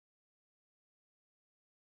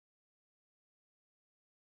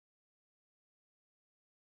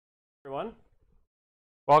Everyone,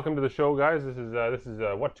 welcome to the show, guys. This is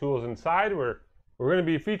What Tools Inside. We're going to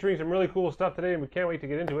be featuring some really cool stuff today, and we can't wait to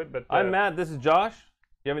get into it. But I'm Matt. This is Josh.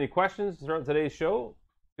 If you have any questions throughout today's show,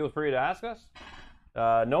 feel free to ask us.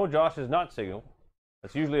 No, Josh is not single.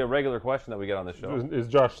 That's usually a regular question that we get on the show. Is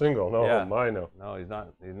Josh single? No, Yeah. mine no. No, he's not.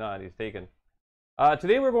 He's not. He's taken.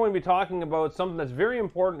 Today we're going to be talking about something that's very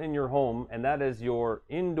important in your home, and that is your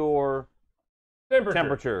indoor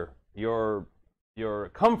temperature, your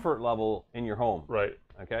comfort level in your home. Right.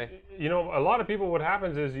 Okay. You know, a lot of people, what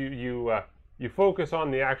happens is you focus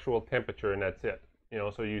on the actual temperature, and that's it. You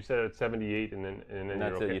know, so you set it at 78, and then And you're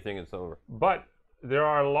that's okay. it. You think it's over. But there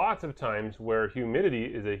are lots of times where humidity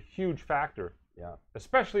is a huge factor. Yeah.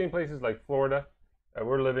 Especially in places like Florida,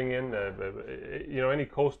 we're living in. You know, any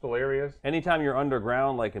coastal areas. Anytime you're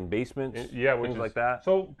underground, like in basements, Yeah, which things is, like that.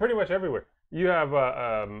 So pretty much everywhere. You have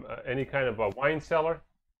any kind of a wine cellar.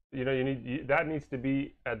 You know, that needs to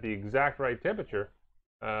be at the exact right temperature.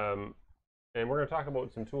 And we're going to talk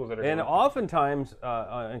about some tools that are. And oftentimes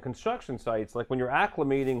in construction sites, like when you're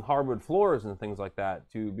acclimating hardwood floors and things like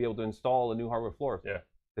that, to be able to install a new hardwood floor, Yeah.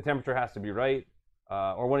 the temperature has to be right.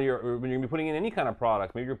 Or when you're going to be putting in any kind of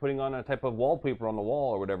product, maybe you're putting on a type of wallpaper on the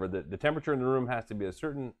wall or whatever, the temperature in the room has to be a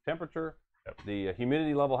certain temperature. Yep. The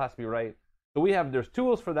humidity level has to be right. So there's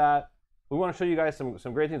tools for that. We want to show you guys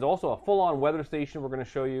some great things. Also, a full-on weather station we're going to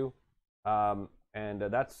show you,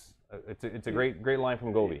 it's a great line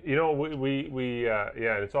from Gobi. You know, yeah,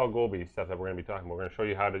 it's all Gobi stuff that we're going to be talking about. We're going to show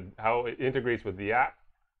you how it integrates with the app,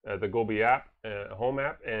 the Gobi app, home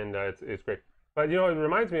app, and it's great. But you know, it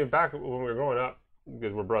reminds me of back when we were growing up,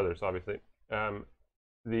 because we're brothers, obviously.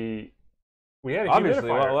 We had a Obviously,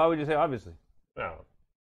 humidifier. why would you say obviously? No,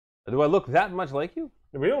 Do I look that much like you?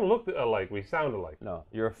 we don't look alike. We sound alike. No,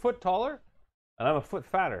 you're a foot taller, and I'm a foot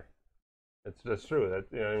fatter. That's true. That,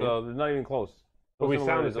 you know what I mean? So they're not even close. But we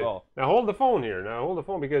sound the at same. all. Now hold the phone here. Now hold the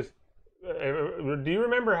phone, because do you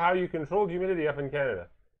remember how you controlled humidity up in Canada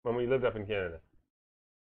when we lived up in Canada?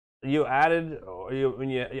 You added when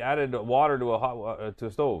you added water to a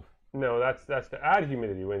stove, No, that's to add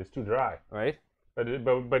humidity when it's too dry. right? But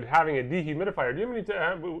having a dehumidifier. Do you need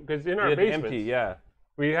to? Because in You our had to basements, empty, yeah.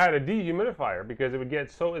 we had a dehumidifier because it would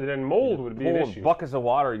get so then mold would be an Pull issue. buckets of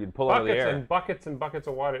water you'd pull out of the Buckets air. and buckets and buckets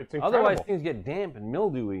of water. It's incredible. Otherwise, things get damp and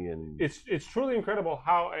mildewy and. It's truly incredible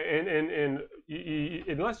how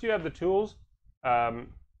unless you have the tools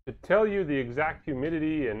to tell you the exact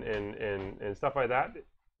humidity and stuff like that,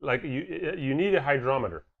 like you need a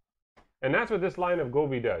hydrometer, and that's what this line of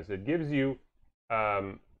Gobi does. It gives you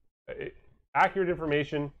accurate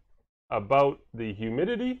information about the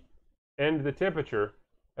humidity and the temperature,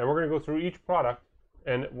 and we're going to go through each product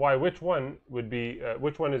and which one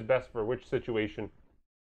is best for which situation.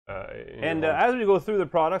 As we go through the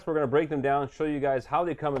products, we're going to break them down, show you guys how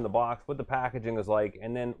they come in the box, what the packaging is like,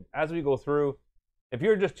 and then as we go through, if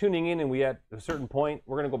you're just tuning in and we at a certain point,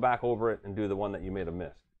 we're going to go back over it and do the one that you may have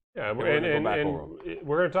missed. Yeah, we're and gonna go back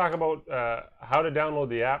we're going to talk about how to download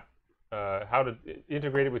the app, how to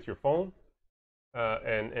integrate it with your phone,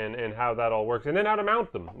 and how that all works, and then how to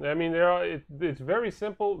mount them. I mean, it's very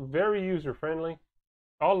simple, very user friendly.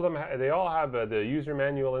 All of them, they all have the user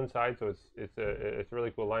manual inside, so it's a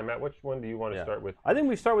really cool line. Matt, which one do you want to start with? I think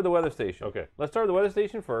we start with the weather station. Okay. Let's start with the weather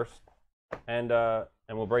station first, and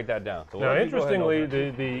we'll break that down. So Now, why don't you go ahead and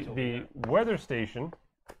interestingly, open it? the weather station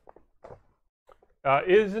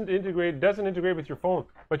doesn't integrate with your phone,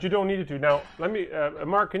 but you don't need it to. Now, let me,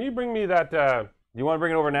 Mark, can you bring me that Do you want to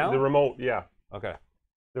bring it over now? the remote? Yeah. Okay.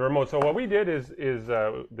 The remote. So what we did is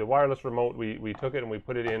the wireless remote. We took it and we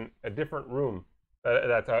put it in a different room.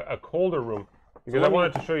 That's a colder room, because I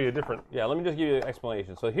wanted to show you a different. Yeah, let me just give you an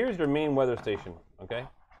explanation. So here's your main weather station, okay?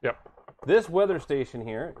 Yep. This weather station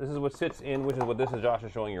here, this is what sits in, which is what this is Josh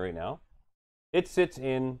is showing you right now. It sits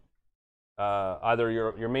in either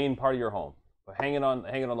your main part of your home. So hang it on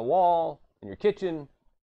the wall, in your kitchen,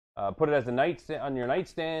 put it as on your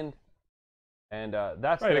nightstand, and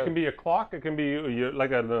that's Right. It can be a clock. It can be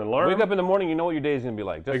like an alarm. Wake up in the morning, you know what your day is going to be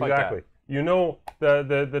like, just like Exactly. that. You know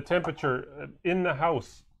the temperature in the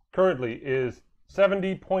house currently is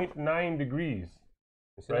 70.9 degrees,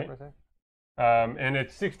 You see Right. that for a second? and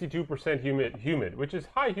it's 62% humid, which is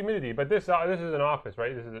high humidity. But this is an office,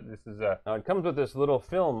 right? This is a Now it comes with this little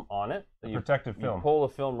film on it. That protective you film. pull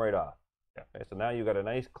the film right off. Yeah. Okay, so now you got a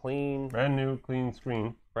nice, clean, Brand new, clean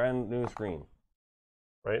screen, brand new screen.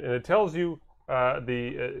 right? And it tells you Let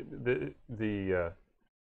me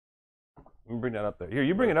bring that up there. Here,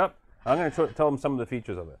 you bring it up. I'm going to tell them some of the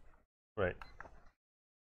features of it, right.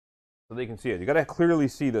 so they can see it. You got to clearly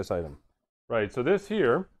see this item. Right, so this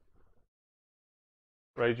here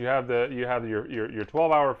right? You have your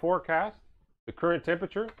 12-hour forecast, the current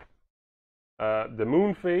temperature, the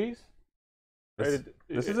moon phase. Right?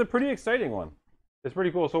 This is a pretty exciting one. It's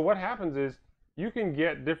pretty cool. So what happens is you can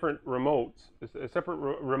get different remotes, separate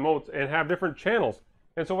remotes, and have different channels.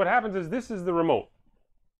 And so what happens is this is the remote,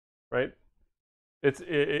 right? It's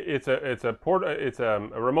a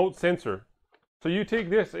remote sensor. So you take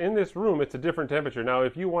this in this room. It's a different temperature. Now,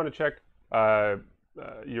 if you want to check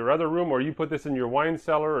your other room, or you put this in your wine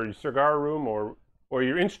cellar or your cigar room or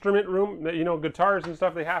your instrument room, guitars and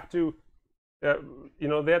stuff, they have to, they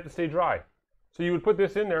have to stay dry. So you would put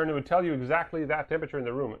this in there, and it would tell you exactly that temperature in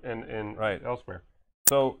the room and Right. elsewhere.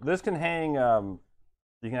 So this can hang.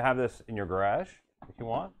 You can have this in your garage if you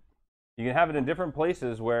want. You can have it in different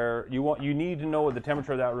places where you need to know what the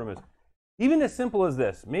temperature of that room is. Even as simple as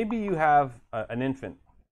this. Maybe you have an infant,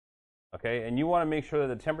 okay, and you want to make sure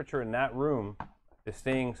that the temperature in that room is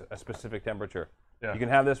staying a specific temperature. Yeah. You can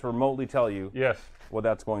have this remotely tell you Yes. what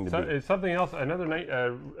that's going to be. It's something else.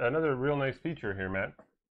 Another real nice feature here, Matt,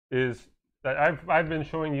 is that I've been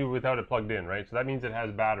showing you without it plugged in, right? So that means it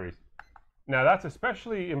has batteries. Now that's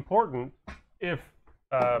especially important if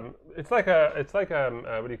it's like a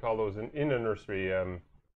what do you call those in a nursery?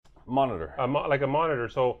 Monitor. Like a monitor.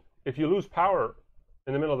 So if you lose power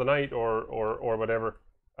in the middle of the night or whatever,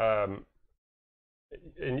 and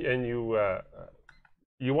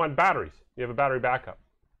you want batteries, you have a battery backup,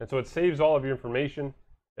 and so it saves all of your information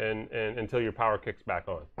and until your power kicks back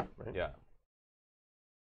on. Right? Yeah.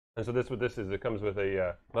 And so what this is. It comes with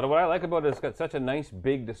a But what I like about it is it's got such a nice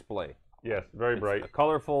big display. yes, very bright. It's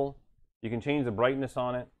colorful. You can change the brightness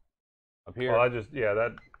on it up here. Well,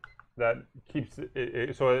 that keeps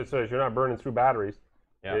it so as you're not burning through batteries.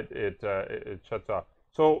 Yeah. It shuts off.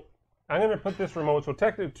 So I'm going to put this remote. So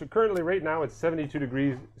technically, currently, right now, it's 72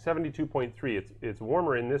 degrees, 72.3. It's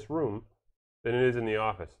warmer in this room than it is in the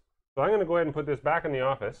office. So I'm going to go ahead and put this back in the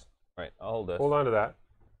office. Right. I'll hold this. Hold on to that.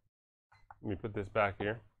 Let me put this back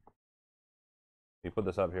here. Let me put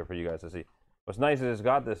this up here for you guys to see. What's nice is it's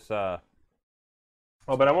got this.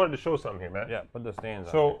 Oh, but I wanted to show something here, Matt. Yeah, put the stands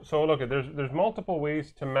on. So look, there's multiple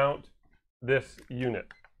ways to mount this unit,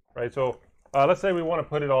 right? So let's say we want to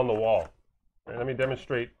put it on the wall. Right, let me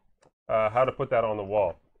demonstrate how to put that on the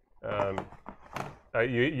wall.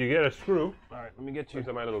 You get a screw. All right, let me get you.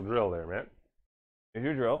 Here's my little drill there, Matt. Here's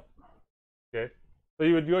your drill. Okay. So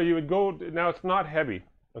you would go. Now it's not heavy.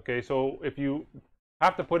 Okay. So if you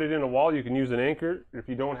have to put it in a wall, you can use an anchor. If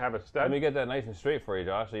you don't have a stud. Let me get that nice and straight for you,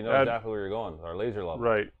 Josh, so you know exactly where you're going with our laser level.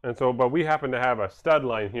 Right. And so, but we happen to have a stud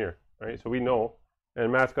line here, right? So we know,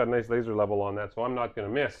 and Matt's got a nice laser level on that, so I'm not going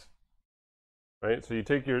to miss. Right. So you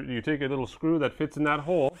take a little screw that fits in that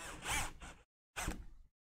hole,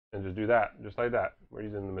 and just do that, just like that. We're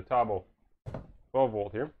using the Metabo 12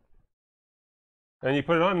 volt here, and you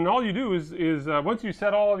put it on, and all you do is once you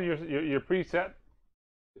set all of your preset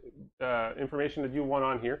information that you want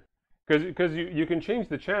on here, because you can change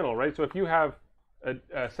the channel, right? So if you have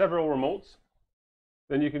several remotes,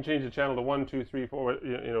 then you can change the channel to 1, 2, 3, 4,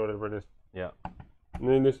 whatever it is. Yeah. And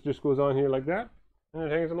then this just goes on here like that, and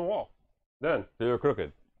it hangs on the wall. Done. They're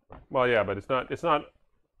crooked. Well, yeah, but it's not.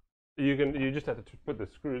 You just have to put the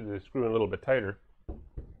screw in a little bit tighter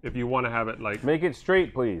if you want to have it like Make it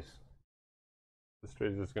straight, please. as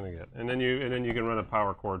straight as it's going to get, and then you can run a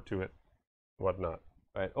power cord to it, whatnot.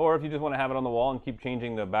 Right. Or if you just want to have it on the wall and keep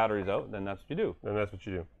changing the batteries out, then that's what you do. And that's what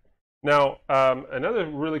you do. Now, another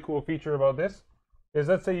really cool feature about this is,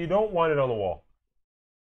 let's say you don't want it on the wall.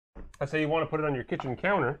 Let's say you want to put it on your kitchen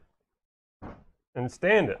counter and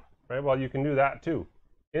stand it, right? Well, you can do that too.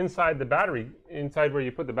 Inside where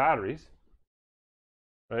you put the batteries,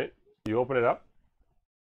 right? You open it up,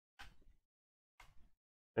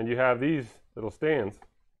 and you have these little stands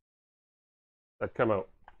that come out,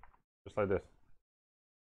 just like this.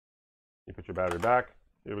 You put your battery back,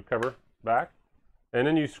 your cover back, and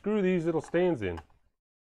then you screw these little stands in.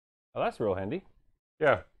 Oh, that's real handy.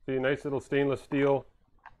 Yeah, see, nice little stainless steel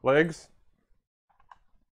legs.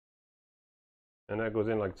 And that goes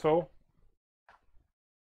in like so.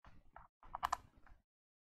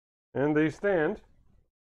 And they stand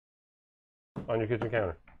on your kitchen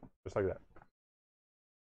counter, just like that.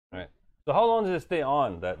 Right. So how long does it stay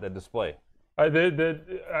on, that display? I'm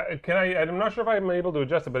not sure if I'm able to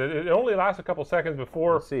adjust it, but it only lasts a couple seconds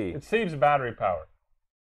before Let's see. it saves battery power.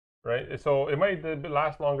 Right? So it might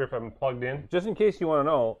last longer if I'm plugged in. Just in case you want to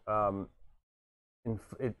know,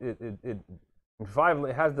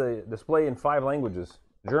 it has the display in 5 languages: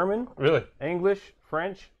 German, Really? English,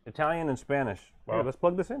 French, Italian, and Spanish. Wow. Here, let's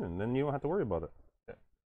plug this in, and then you don't have to worry about it. Yeah.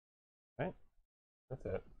 Right? That's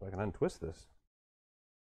it. So I can untwist this.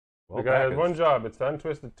 The guy has one job. It's to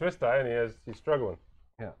untwist the twist die, and he's struggling.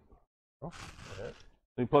 Yeah. Oh. Yeah.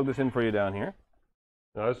 Let me plug this in for you down here.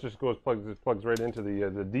 Now this just plugs right into the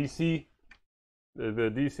DC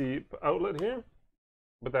the DC outlet here.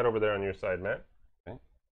 Put that over there on your side, Matt. Okay.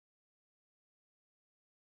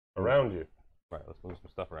 Around you. Right. Let's move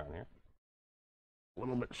some stuff around here. A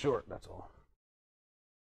little bit short. That's all.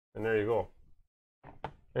 And there you go.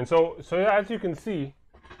 And so yeah, as you can see,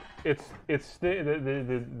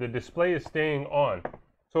 the display is staying on.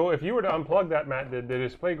 So if you were to unplug that, Matt, the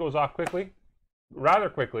display goes off rather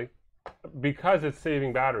quickly, because it's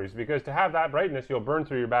saving batteries. Because to have that brightness, you'll burn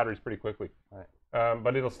through your batteries pretty quickly. Right.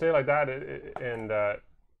 But it'll stay like that, and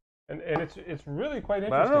it's really quite interesting.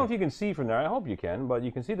 But I don't know if you can see from there. I hope you can, but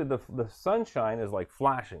you can see that the sunshine is like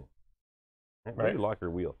flashing. Maybe lock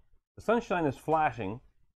your wheel. The sunshine is flashing.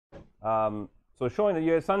 So showing that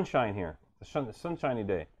you have sunshine here. It's a sunshiny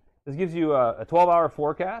day. This gives you a 12-hour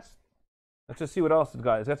forecast. Let's just see what else it's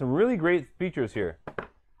got. It's got some really great features here.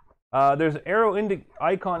 There's an arrow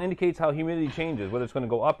icon indicates how humidity changes, whether it's going to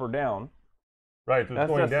go up or down. Right, so it's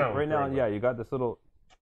going down. Right now, yeah, you got this little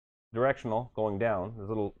directional going down. It's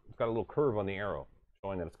got a little curve on the arrow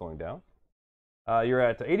showing that it's going down. You're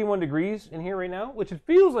at 81 degrees in here right now, which it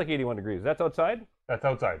feels like 81 degrees. That's outside? That's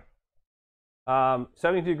outside.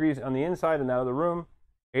 72 degrees on the inside and out of the room,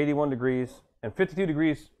 81 degrees, and 52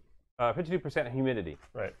 degrees, 52% humidity.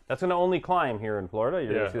 Right. That's going to only climb here in Florida.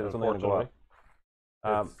 You're going to see that's only going to go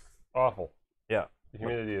up. It's awful. Yeah. The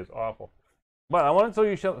humidity is awful. But I want to show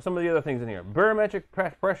you some of the other things in here. Barometric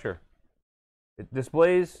pressure. It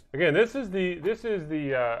displays. Again, this is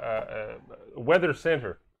the weather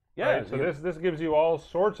center. Yeah. Right? So this gives you all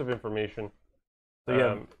sorts of information. So you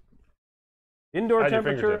have indoor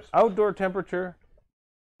temperature, outdoor temperature,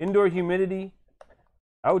 indoor humidity,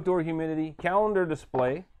 outdoor humidity, calendar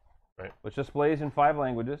display, right, which displays in 5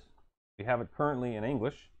 languages. You have it currently in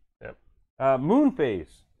English. Yep. Moon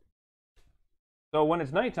phase. So when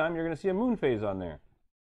it's nighttime, you're going to see a moon phase on there.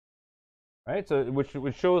 Right? So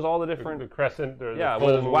which shows all the different the crescent or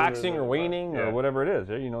whether it's waxing or waning or whatever it is.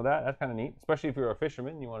 You know that's kind of neat, especially if you're a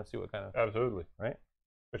fisherman. You want to see what kind of absolutely right,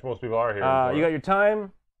 which most people are here. You got your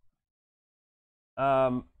time.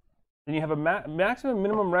 Then you have a maximum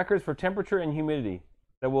minimum records for temperature and humidity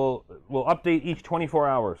that will update each 24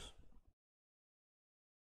 hours.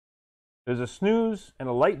 There's a snooze and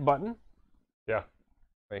a light button. Yeah.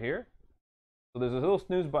 Right here. So there's a little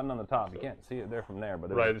snooze button on the top. You can't see it there from there,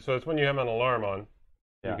 but right. So it's when you have an alarm on,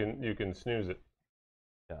 yeah, you can snooze it.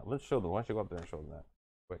 Yeah. Let's show them. Why don't you go up there and show them that?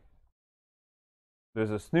 Quick. There's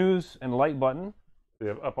a snooze and light button. So you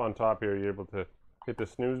have up on top here. You're able to hit the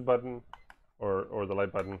snooze button or the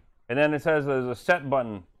light button. And then it says there's a set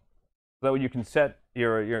button, so that you can set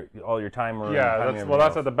your all your timer. Yeah.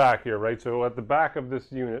 That's at the back here, right? So at the back of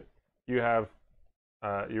this unit, you have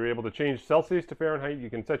you're able to change Celsius to Fahrenheit. You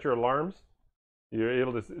can set your alarms. You're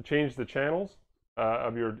able to change the channels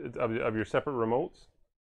of your separate remotes.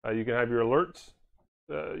 You can have your alerts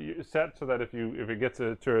set so that if it gets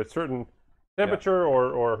to a certain temperature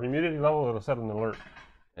or humidity level, it'll set an alert.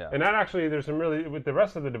 Yeah. And that actually, there's some really, with the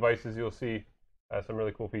rest of the devices, you'll see some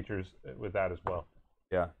really cool features with that as well.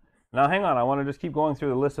 Yeah. Now hang on, I want to just keep going through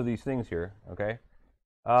the list of these things here. Okay.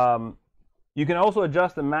 You can also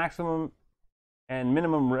adjust the maximum and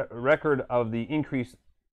minimum record of the increase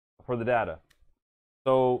for the data.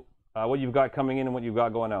 So what you've got coming in and what you've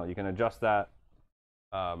got going out, you can adjust that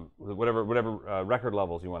whatever record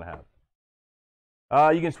levels you want to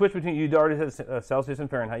have. You can switch between. You already said Celsius and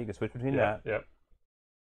Fahrenheit. You can switch between that. Yep.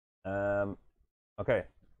 Okay,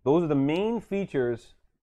 those are the main features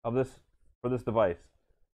of this device.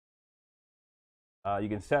 You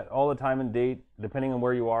can set all the time and date depending on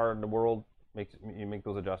where you are in the world. You make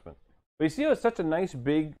those adjustments. But you see how it's such a nice,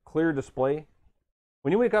 big, clear display.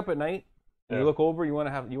 When you wake up at night and you look over, you want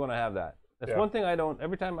to have that. That's one thing I don't.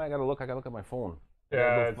 Every time I gotta look at my phone.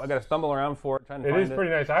 Yeah, I gotta stumble around for it, trying to find it. It is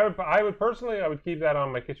pretty nice. I would personally keep that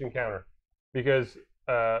on my kitchen counter because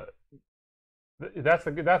that's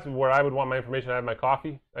where I would want my information. I have my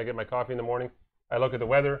coffee. I get my coffee in the morning. I look at the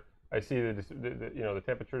weather. I see the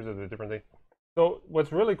temperatures of the different things. So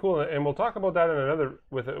what's really cool, and we'll talk about that in another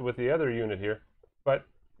with the other unit here, but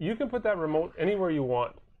you can put that remote anywhere you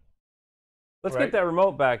want. Let's get that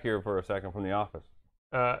remote back here for a second from the office.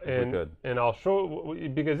 And I'll show,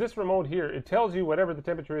 because this remote here, it tells you whatever the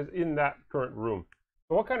temperature is in that current room.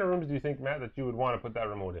 So what kind of rooms do you think, Matt, that you would want to put that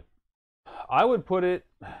remote in? I would put it,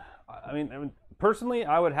 I mean personally,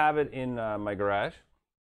 I would have it in my garage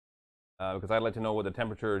because I'd like to know what the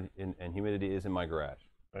temperature and humidity is in my garage.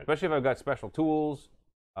 Right. Especially if I've got special tools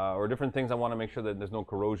or different things I want to make sure that there's no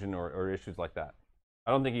corrosion or issues like that.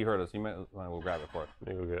 I don't think he heard us. You might want to go grab it for us.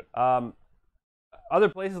 Let me go get it. Other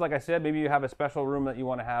places, like I said, maybe you have a special room that you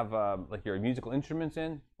want to have like your musical instruments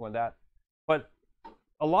in, you want that. But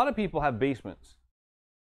a lot of people have basements.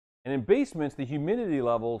 And in basements, the humidity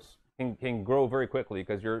levels can grow very quickly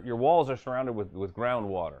because your walls are surrounded with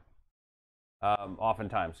groundwater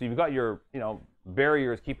oftentimes. So you've got your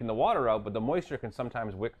barriers keeping the water out, but the moisture can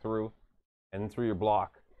sometimes wick through and through your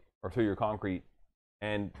block or through your concrete,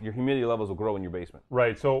 and your humidity levels will grow in your basement.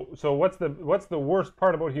 Right. So what's the worst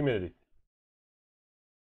part about humidity?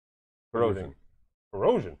 Corrosion.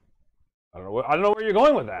 Corrosion. I don't know where you're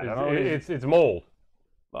going with that. It's mold.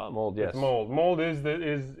 Mold, yes. It's mold. Mold is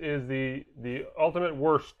the ultimate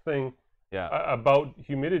worst thing about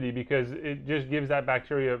humidity because it just gives that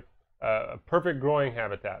bacteria a perfect growing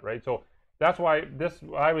habitat, right? So that's why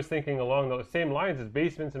I was thinking along the same lines as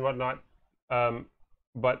basements and whatnot,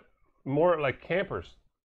 but more like campers.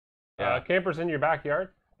 Campers in your backyard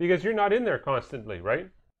because you're not in there constantly, right?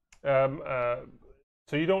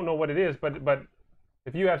 So you don't know what it is, but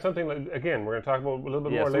if you have something like, again, we're going to talk about a little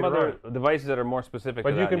bit more later some other devices that are more specific.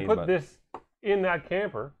 But you can put this in that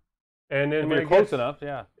camper, and then when you're close enough,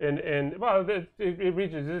 yeah. And well, it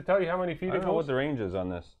reaches. Does it tell you how many feet it goes? I don't know what the range is on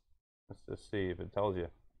this. Let's just see if it tells you.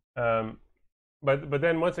 But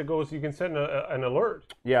then once it goes, you can set an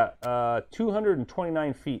alert. Yeah,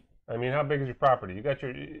 229 feet. I mean, how big is your property? You got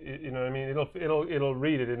your, you know what I mean? It'll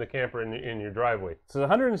read it in the camper in your driveway. So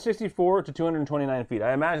 164 to 229 feet.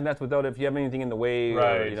 I imagine that's without if you have anything in the way,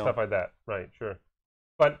 right? Or, stuff like that, right? Sure.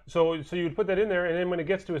 But so you'd put that in there, and then when it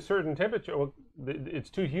gets to a certain temperature, well, it's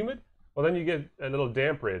too humid. Well, then you get a little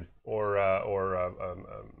damp rid or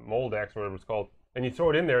Moldex or whatever it's called, and you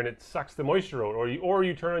throw it in there, and it sucks the moisture out. Or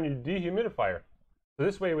you turn on your dehumidifier. So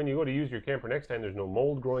this way, when you go to use your camper next time, there's no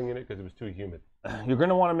mold growing in it because it was too humid. You're going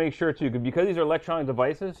to want to make sure, too, because these are electronic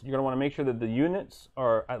devices, you're going to want to make sure that the units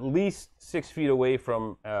are at least 6 feet away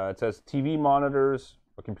from, it says TV monitors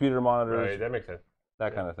or computer monitors. Right, that makes sense.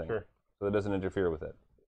 That kind of thing. Sure. So it doesn't interfere with it.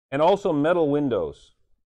 And also metal windows.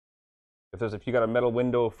 If you got a metal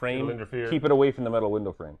window frame, keep it away from the metal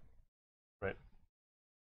window frame. Right.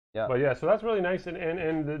 Yeah. But yeah, so that's really nice,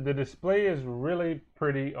 and the display is really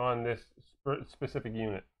pretty on this specific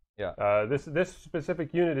unit. Yeah. This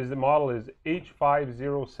specific unit the model is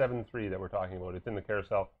H5073 that we're talking about. It's in the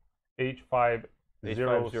carousel.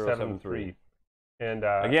 H5073. And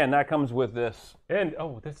again, that comes with this. And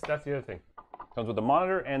that's the other thing. Comes with the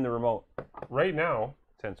monitor and the remote. Right now,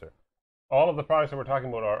 sensor. All of the products that we're talking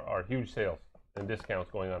about are huge sales and discounts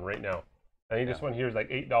going on right now. I think this one here is like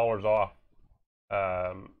 $8 off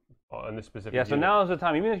on this specific unit. So now is the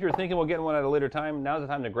time. Even if you're thinking about getting one at a later time, now's the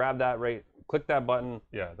time to grab that rate. Click that button.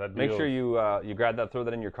 Yeah, that deal. Make sure you grab that, throw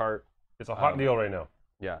that in your cart. It's a hot deal right now.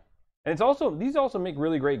 Yeah, and these also make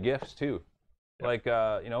really great gifts too. Yeah. Like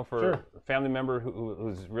for a family member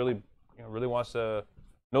who's really really wants to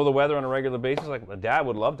know the weather on a regular basis. Like a dad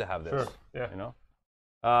would love to have this. Sure.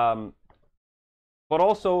 Yeah. But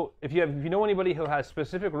also if you know anybody who has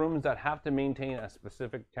specific rooms that have to maintain a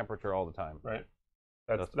specific temperature all the time. Right.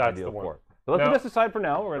 That's the one. For it. So let's put this aside for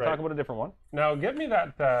now. We're going to talk about a different one. Now, get me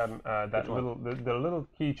that little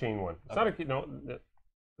keychain one. It's not a key. No,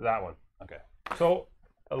 that one. Okay. So,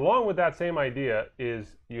 along with that same idea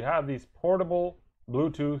is you have these portable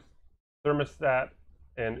Bluetooth thermostat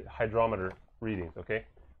and hydrometer readings. Okay.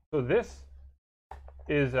 So this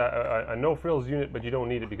is a no frills unit, but you don't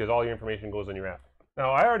need it because all your information goes on your app. Now,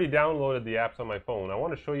 I already downloaded the apps on my phone. I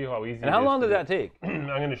want to show you how easy. And how long did that take? I'm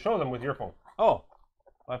going to show them with your phone. Oh,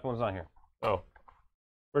 my phone's not here. Oh,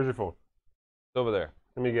 where's your phone? It's over there.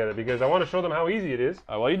 Let me get it because I want to show them how easy it is.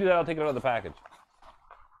 While you do that, I'll take it out of the package.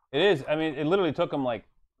 It is. I mean, it literally took them like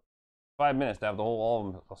 5 minutes to have all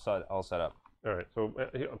of them all set up. All right. So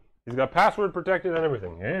he's got password protected and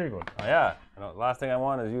everything. There you go. Oh, yeah. Last thing I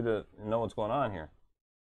want is you to know what's going on here.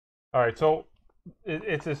 All right. So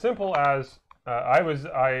it's as simple as I was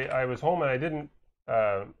home and I didn't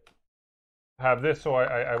have this, so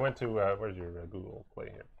I went to where's your Google Play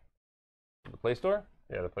here? The Play Store?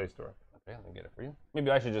 Yeah, the Play Store. Okay, let me get it for you. Maybe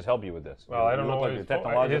I should just help you with this. Well, I don't know. Like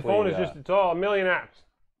his phone is it's all a million apps.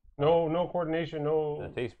 No coordination, no.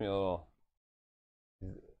 It takes me a little.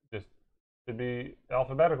 Just should be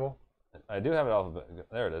alphabetical. I do have it alphabetical.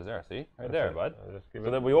 There it is. There, see, right there, bud. So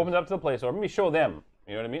then we opened up to the Play Store. Let me show them.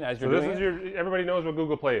 You know what I mean? As you're doing it. Everybody knows what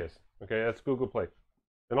Google Play is. Okay, that's Google Play.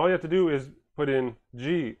 And all you have to do is put in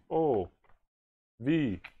GOVE.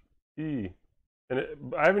 And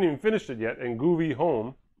I haven't even finished it yet. And Govee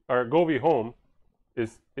Home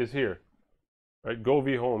is here, right?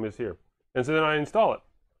 Govee Home is here, and so then I install it,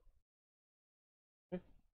 okay.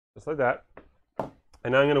 Just like that.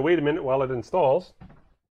 And now I'm going to wait a minute while it installs.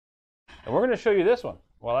 And we're going to show you this one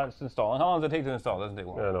while that's installing. How long does it take to install? It doesn't take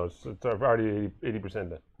long. No, it's already 80%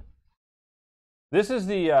 done. This is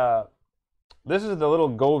the little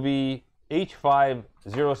Govee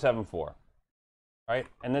H5074. Right?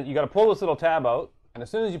 And then you got to pull this little tab out, and as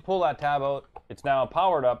soon as you pull that tab out, it's now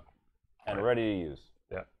powered up and ready to use.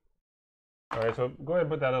 Yeah. All right, so go ahead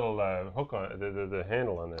and put that little hook on the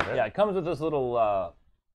handle on there. Right? Yeah, it comes with this little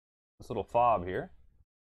fob here.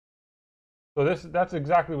 So that's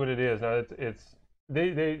exactly what it is. Now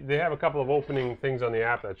they have a couple of opening things on the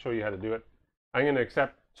app that show you how to do it. I'm going to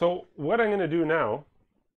accept. So what I'm going to do now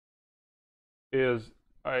is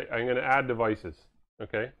I'm going to add devices.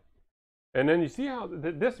 Okay. And then you see how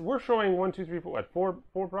this we're showing 1, 2, 3, 4, what, four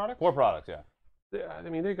products? 4 products, yeah. I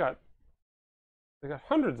mean, they got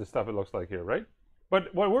hundreds of stuff. It looks like here, right?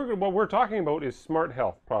 But what we're talking about is smart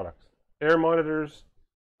health products, air monitors,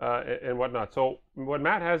 and whatnot. So what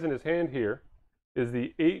Matt has in his hand here is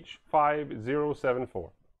the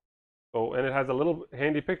H5074. So, and it has a little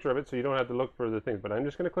handy picture of it, so you don't have to look for the things. But I'm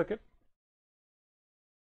just going to click it.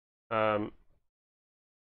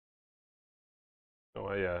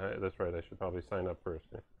 Oh yeah, that's right. I should probably sign up first.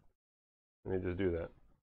 Yeah. Let me just do that.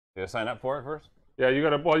 You gotta sign up for it first? Yeah, you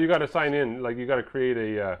gotta sign in. Like you gotta create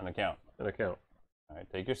an account. An account. All right,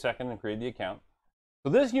 take your second and create the account.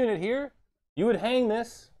 So this unit here, you would hang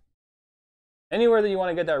this anywhere that you want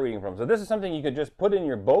to get that reading from. So this is something you could just put in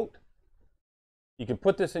your boat. You can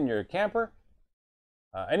put this in your camper,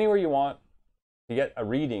 anywhere you want to get a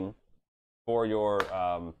reading for your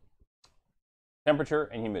temperature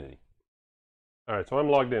and humidity. All right, so I'm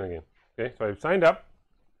logged in again. Okay, so I've signed up.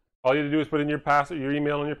 All you have to do is put in your password, your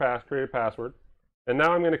email, and your create a password. And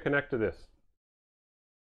now I'm going to connect to this.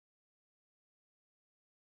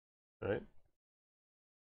 All right.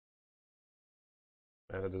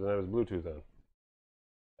 And it doesn't have his Bluetooth on.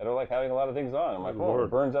 I don't like having a lot of things on my phone. Lord.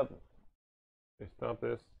 It burns up. Okay, stop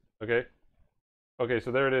this. Okay. Okay,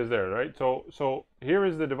 so there it is there, right? So here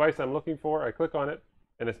is the device I'm looking for. I click on it,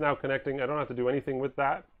 and it's now connecting. I don't have to do anything with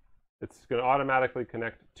that. It's going to automatically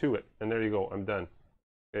connect to it. And there you go. I'm done.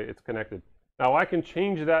 Okay, it's connected. Now I can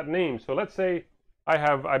change that name. So let's say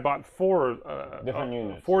I bought 4 different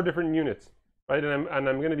units. 4 different units, right? And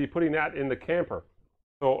I'm going to be putting that in the camper.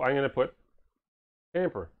 So I'm going to put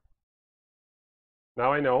camper.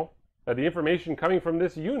 Now I know that the information coming from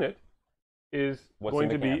this unit is going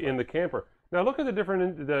to be in the camper. Now look at the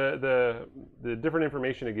different the different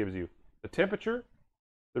information it gives you. The temperature,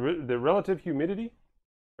 the relative humidity,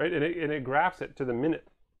 right? And it graphs it to the minute.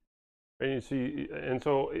 And you see, and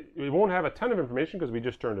so it won't have a ton of information because we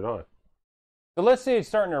just turned it on. So let's say it's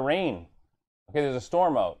starting to rain. Okay, there's a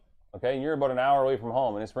storm out. Okay, and you're about an hour away from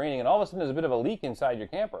home, and it's raining, and all of a sudden there's a bit of a leak inside your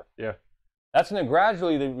camper. Yeah. That's going to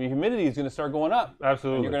gradually, the humidity is going to start going up.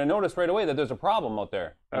 Absolutely. And you're going to notice right away that there's a problem out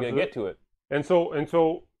there. You're going to get to it. And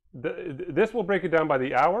so this will break it down by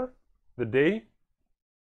the hour, the day,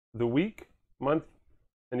 the week, month,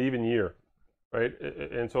 and even year, right?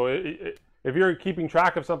 And so if you're keeping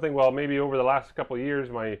track of something, well, maybe over the last couple of years,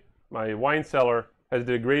 my wine cellar has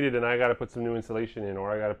degraded and I got to put some new insulation in,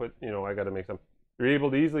 or I got to put, I got to make some. You're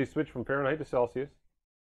able to easily switch from Fahrenheit to Celsius,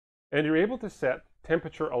 and you're able to set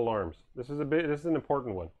temperature alarms. This is an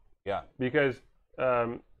important one. Yeah. Because,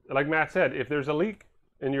 like Matt said, if there's a leak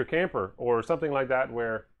in your camper or something like that,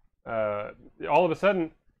 where all of a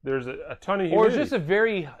sudden there's a ton of humidity, or it's just a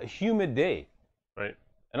very humid day, right?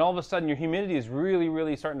 And all of a sudden your humidity is really,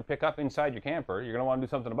 really starting to pick up inside your camper. You're going to want to do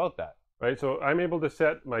something about that. Right. So I'm able to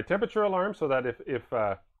set my temperature alarm so that if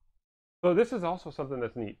so this is also something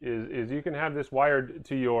that's neat is you can have this wired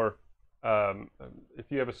to your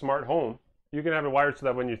if you have a smart home, you can have it wired so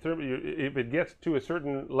that when if it gets to a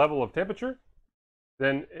certain level of temperature,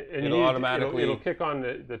 then it'll automatically it'll kick on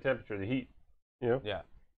the temperature, the heat, Yeah.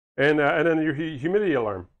 And then your humidity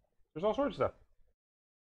alarm. There's all sorts of stuff.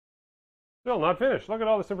 Still not finished. Look at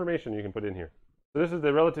all this information you can put in here. So this is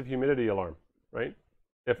the relative humidity alarm, right?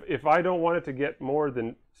 If I don't want it to get more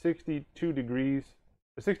than 62 degrees,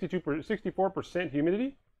 64%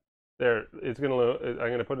 humidity, there it's gonna.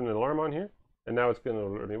 I'm gonna put an alarm on here, and now it's gonna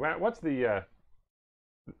alert me. What's the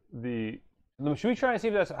Should we try and see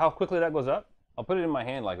if how quickly that goes up? I'll put it in my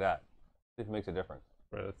hand like that. See if it makes a difference.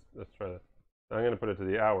 Right. Let's try that. I'm gonna put it to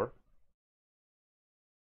the hour.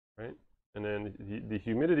 Right. And then the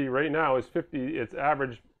humidity right now is 50. It's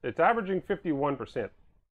averaging 51%.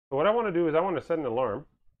 So what I want to do is I want to set an alarm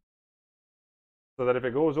so that if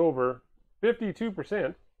it goes over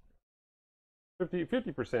 52%,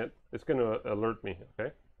 50%, it's going to alert me.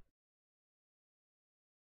 Okay.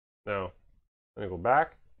 Now I'm going to go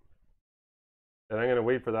back, and I'm going to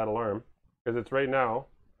wait for that alarm because it's right now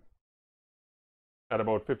at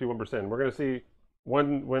about 51%. We're going to see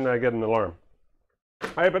when I get an alarm. All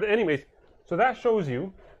right, but anyways, so that shows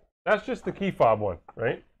you, that's just the key fob one,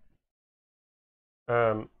 right?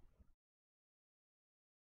 I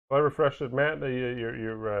refreshed it, Matt.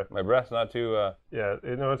 Your My breath's not too. yeah,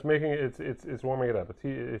 it's making it's warming it up.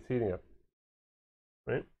 It's heating up,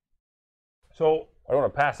 right? So I don't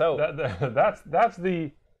want to pass out. that's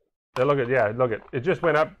the look at it just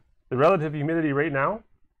went up. The relative humidity right now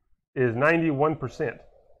is 91%.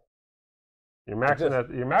 You're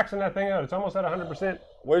maxing that thing out. It's almost at 100%.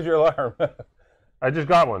 Where's your alarm? I just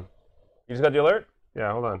got one. You just got the alert?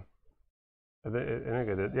 Yeah, hold on. I think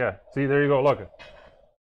I did. Yeah. See, there you go. Look.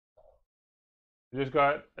 You just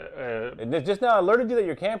got. It just now alerted you that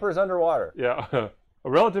your camper is underwater. Yeah, a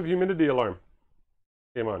relative humidity alarm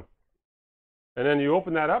came on, and then you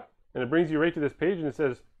open that up, and it brings you right to this page, and it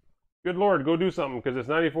says, "Good Lord, go do something because it's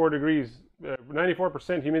 94 degrees,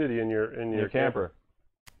 94% humidity in your camper."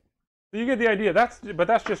 So you get the idea. But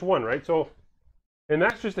that's just one, right? So, and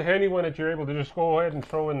that's just a handy one that you're able to just go ahead and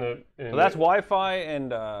throw in the. So that's Wi-Fi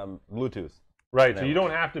and Bluetooth. Right. So you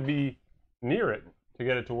don't have to be near it to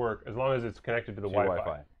get it to work, as long as it's connected to the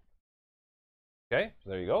Wi-Fi. Okay, so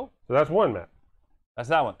there you go. So that's one, Matt. That's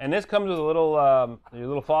that one, and this comes with a little your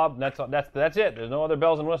little fob. That's it. There's no other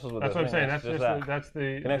bells and whistles with this. That's what I'm saying. That's just that's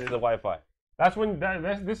the connects to the Wi-Fi. That's when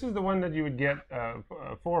this is the one that you would get 4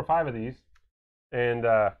 or 5 of these, and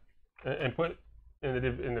put in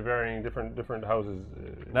the varying different houses.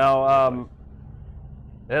 Now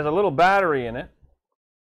it has a little battery in it.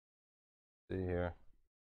 Let's see here.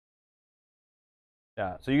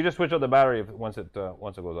 Yeah, so you just switch out the battery once it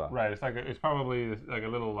goes off. Right. It's probably like a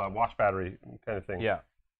little watch battery kind of thing. Yeah.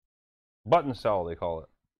 Button cell they call it.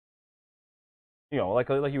 You know, like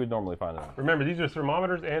you would normally find it. Remember, these are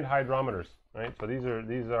thermometers and hydrometers, right? So these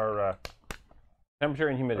are temperature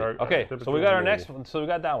and humidity. Okay, so we got our next one. So we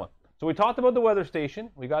got that one. So we talked about the weather station.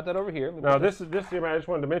 We got that over here. Now this I just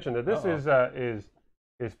wanted to mention that this is $15.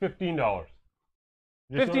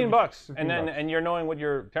 $15, and you're knowing what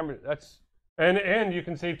your temperature. That's. And you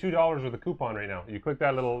can save $2 with a coupon right now. You click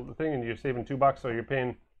that little thing and you're saving $2, so you're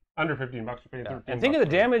paying under $15. You're paying $13. And think of the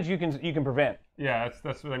damage you can prevent. Yeah,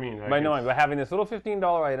 that's what I mean. By having this little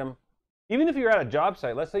 $15 item, even if you're at a job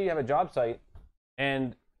site. Let's say you have a job site,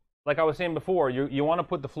 and like I was saying before, you want to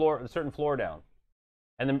put a certain floor down,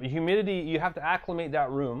 and the humidity, you have to acclimate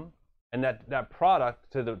that room and that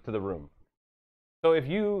product to the room. So if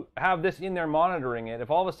you have this in there monitoring it,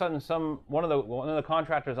 if all of a sudden one of the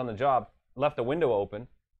contractors on the job left a window open,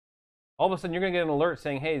 all of a sudden you're going to get an alert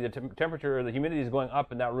saying, hey, the temperature or the humidity is going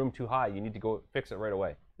up in that room too high. You need to go fix it right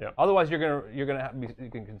away. Yeah. Otherwise, it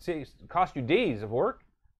can cost you days of work.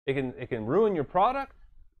 It can ruin your product.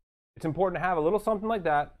 It's important to have a little something like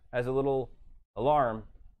that as a little alarm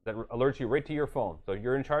that alerts you right to your phone. So if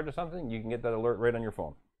you're in charge of something, you can get that alert right on your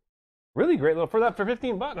phone. Really great little for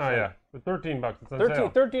 $15. Oh yeah, for $13, it's on sale.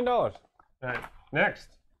 $13. All right,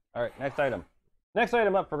 next. All right, next item. Next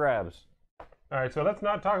item up for grabs. All right, so let's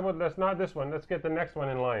not this one. Let's get the next one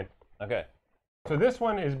in line. Okay. So this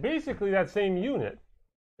one is basically that same unit,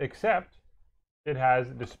 except it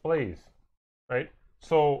has displays, right?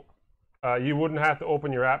 So you wouldn't have to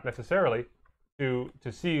open your app necessarily to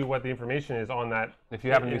see what the information is on that. If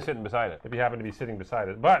you happen to be sitting beside it. If you happen to be sitting beside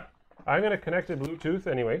it. But I'm going to connect it Bluetooth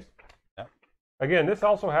anyways. Yeah. Again, this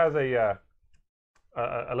also has a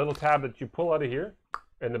little tab that you pull out of here,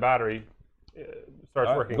 and the battery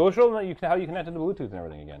starts working. Go show them how you connect to the Bluetooth and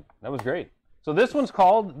everything again. That was great. So this is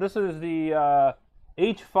the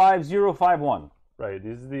H5051. Right,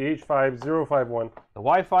 this is the H5051. The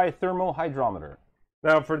Wi-Fi thermal hydrometer.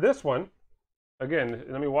 Now for this one, again,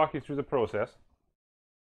 let me walk you through the process.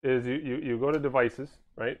 Is you go to devices,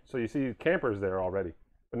 right? So you see campers there already.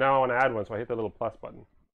 But now I want to add one, so I hit the little plus button.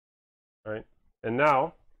 All right, and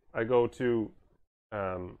now I go to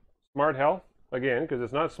Smart Health. Again, because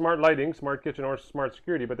it's not smart lighting, smart kitchen, or smart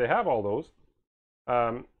security, but they have all those.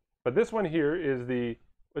 But this one here is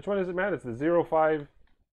which one is it, Matt? It's the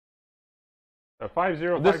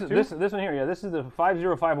 5052? This one here, yeah, this is the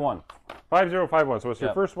 5051. 5051, so it's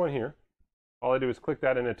your first one here. All I do is click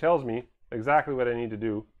that, and it tells me exactly what I need to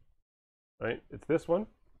do. Right? It's this one.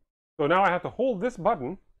 So now I have to hold this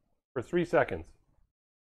button for 3 seconds.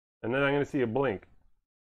 And then I'm going to see a blink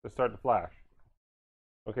to start to flash.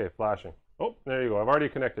 Okay, flashing. Oh, there you go. I've already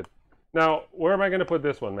connected. Now, where am I going to put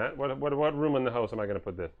this one, Matt? What room in the house am I going to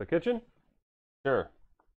put this? The kitchen? Sure.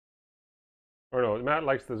 Or no, Matt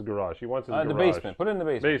likes this garage. He wants his garage. The basement. Put it in the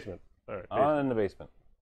basement. Basement. All right. Basement. In the basement.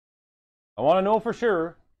 I want to know for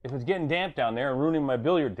sure if it's getting damp down there and ruining my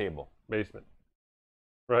billiard table. Basement.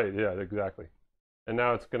 Right. Yeah. Exactly. And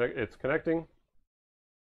now it's connecting.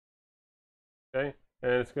 Okay,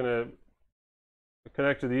 and it's going to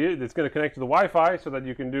connect to the Wi-Fi so that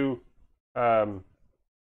you can do.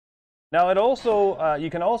 Now it also you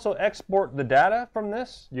can also export the data from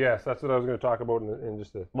this. Yes, that's what I was going to talk about in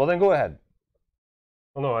just a. Well, then go ahead.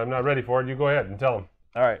 Oh no, I'm not ready for it. You go ahead and tell them.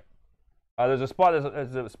 All right. There's a spot.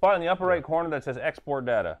 There's a spot in the upper right corner that says export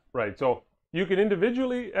data. Right. So you can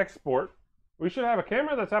individually export. We should have a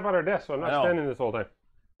camera that's up on our desk, so I'm not standing this whole time.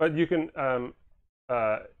 But you can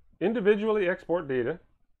individually export data.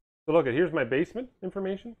 So look, here's my basement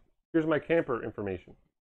information. Here's my camper information.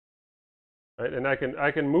 Right, and I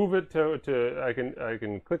can move it to I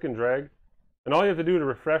can click and drag, and all you have to do to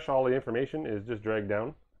refresh all the information is just drag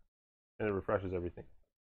down, and it refreshes everything.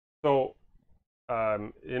 So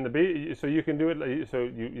in the so you can do it. So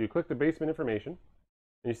you click the basement information,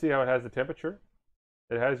 and you see how it has the temperature,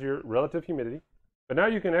 it has your relative humidity, but now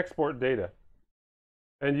you can export data,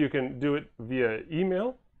 and you can do it via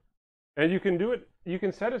email, and you can do it. You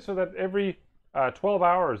can set it so that every 12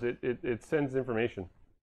 hours it sends information.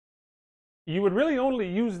 You would really only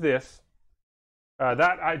use this,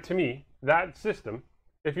 to me, that system,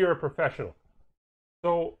 if you're a professional.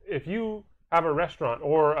 So if you have a restaurant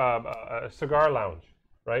or a cigar lounge,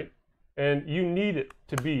 right, and you need it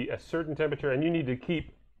to be a certain temperature and you need to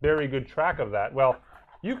keep very good track of that, well,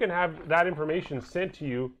 you can have that information sent to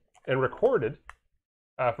you and recorded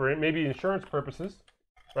for maybe insurance purposes,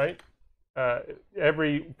 right, from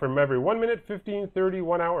every 1 minute, 15, 30,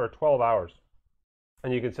 1 hour, or 12 hours.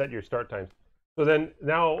 And you can set your start times. So then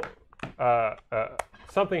now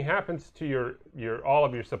something happens to your all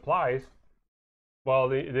of your supplies. Well,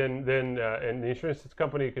 then and the insurance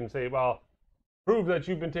company can say, well, prove that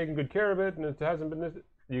you've been taking good care of it and it hasn't been this.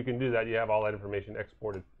 You can do that. You have all that information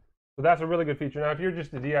exported. So that's a really good feature. Now, if you're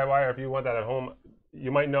just a DIY or if you want that at home, you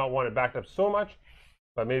might not want it backed up so much,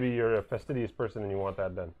 but maybe you're a fastidious person and you want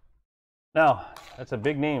that done. Now, that's a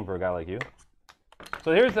big name for a guy like you.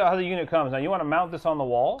 So here's how the unit comes. Now you want to mount this on the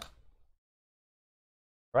wall,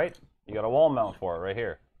 right? You got a wall mount for it right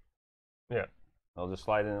here. Yeah. I'll just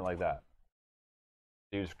slide in it like that.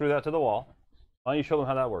 So you screw that to the wall. Why don't you show them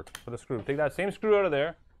how that works? Put a screw. Take that same screw out of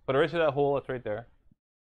there. Put it right through that hole that's right there.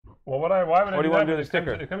 Well, why would I do you want to do the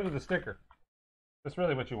sticker? It comes with a sticker. That's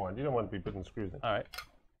really what you want. You don't want to be putting screws in. All right.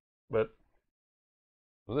 But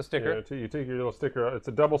with a sticker. You take your little sticker out. It's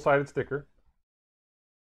a double-sided sticker.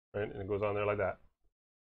 Right, and it goes on there like that.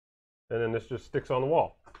 And then this just sticks on the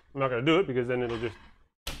wall. I'm not going to do it because then it'll just,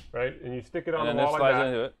 right? And you stick it on the wall like that.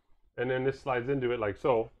 And then this slides into it. And then this slides into it like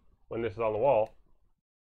so when this is on the wall.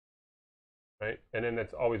 Right? And then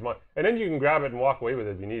it's always mine. And then you can grab it and walk away with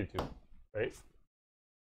it if you needed to. Right?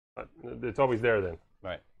 But it's always there then.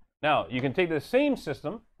 Right. Now, you can take the same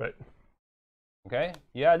system. Right. Okay?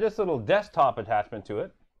 You add this little desktop attachment to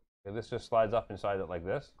it. Okay, this just slides up inside it like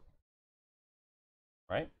this.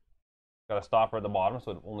 Right? Got a stopper at the bottom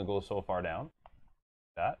so it only goes so far down.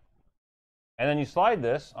 That. And then you slide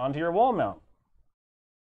this onto your wall mount.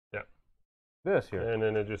 Yeah. This here. And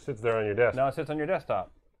then it just sits there on your desk. Now it sits on your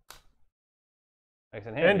desktop. Nice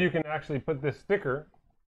and handy. And you can actually put this sticker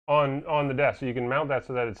on the desk. So you can mount that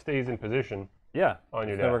so that it stays in position. Yeah. On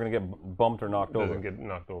your it's desk. never going to get bumped or knocked over. Doesn't get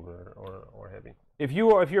knocked over or heavy. If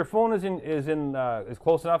your phone is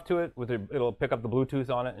close enough to it, it'll pick up the Bluetooth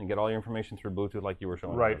on it and get all your information through Bluetooth, like you were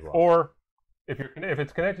showing. Right. As well. Or if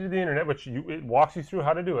it's connected to the internet, which it walks you through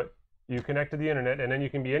how to do it. You connect to the internet, and then you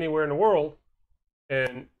can be anywhere in the world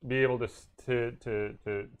and be able to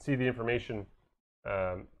see the information.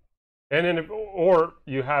 And then or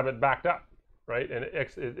you have it backed up, right? And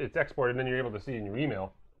it's exported, and then you're able to see in your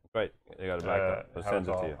email. Right. You got it backed up. It sends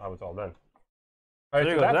it to you. How it's all done. All right, so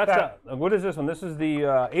there you go. That's what is this one? This is the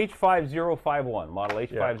H5051, model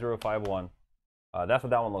H5051. That's what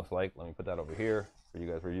that one looks like. Let me put that over here for you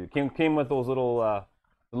guys. Came with those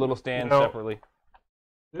little stands separately.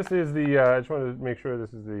 This is the. I just wanted to make sure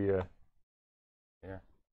this is the. Here.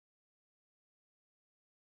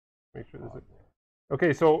 Make sure this is.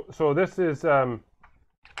 Okay, so this is $17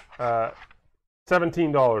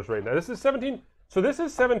 right now. This is 17. So this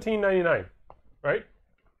is $17.99, right?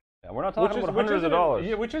 Yeah, we're not talking about hundreds of dollars.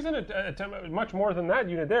 Yeah, which isn't much more than that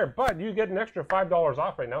unit there, but you get an extra $5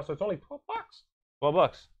 off right now, so it's only $12.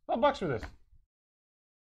 $12. $12 for this.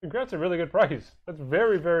 That's a really good price. That's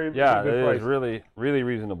very, very good price. Yeah, it is really, really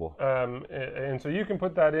reasonable. And so you can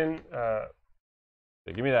put that in.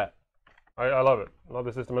 Give me that. I love it. I love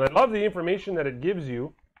the system, and I love the information that it gives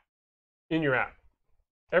you in your app.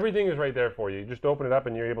 Everything is right there for you. You just open it up,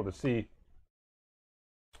 and you're able to see.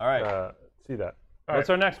 All right. See that. What's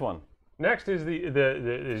our next one? Next is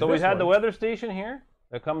the so we had the weather station here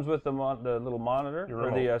that comes with the little monitor or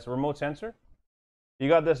the remote sensor. You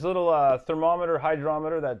got this little thermometer,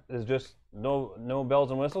 hydrometer that is just no bells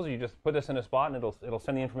and whistles. You just put this in a spot, and it'll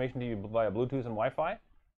send the information to you via Bluetooth and Wi-Fi.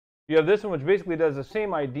 You have this one, which basically does the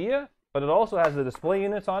same idea, but it also has the display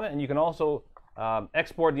units on it, and you can also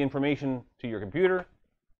export the information to your computer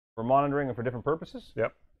for monitoring and for different purposes.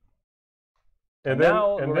 Yep. And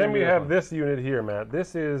then we have this unit here, Matt.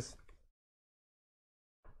 This is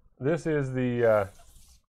the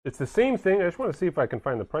it's the same thing. I just want to see if I can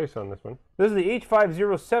find the price on this one. This is the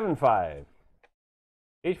H5075.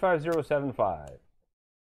 H5075.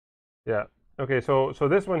 Yeah. Okay. So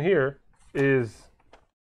this one here is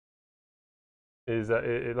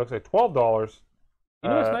it looks like $12. You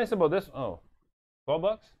know what's nice about this? Oh,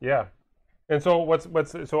 $12? Yeah. And so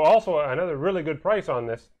so also another really good price on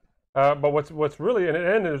this. But what's really,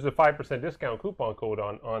 and there's a 5% discount coupon code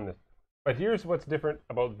on this. But here's what's different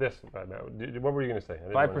about this. What were you going to say?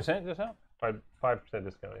 5% discount? 5%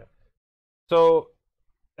 discount, yeah. So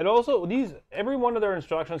it also, every one of their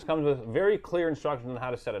instructions comes with very clear instructions on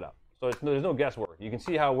how to set it up. So there's no guesswork. You can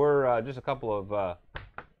see how we're just a couple of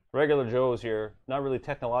regular Joes here, not really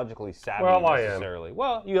technologically savvy necessarily. I am.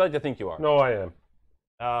 Well, you like to think you are. No, I am.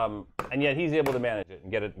 And yet he's able to manage it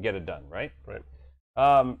and get it done, right? Right.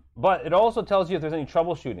 But it also tells you if there's any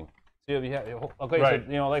troubleshooting. So if you have, okay, right.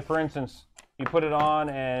 So like for instance, you put it on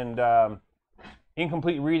and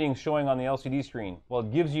incomplete readings showing on the LCD screen. Well,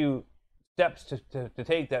 it gives you steps to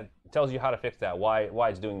take that tells you how to fix that, why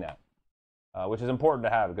it's doing that, which is important to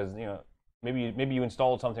have because maybe you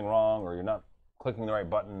installed something wrong or you're not clicking the right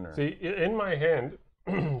button. Or... See, in my hand,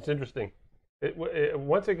 it's interesting.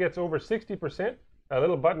 Once it gets over 60%, a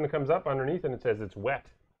little button comes up underneath and it says it's wet.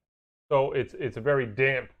 So it's very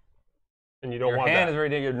damp, and you don't want that. Your hand is very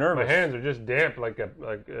damp. You're nervous. My hands are just damp, like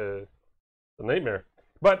a nightmare.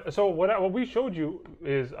 But so what we showed you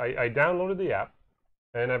is I downloaded the app,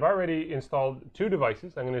 and I've already installed 2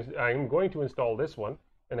 devices. I'm going to install this one,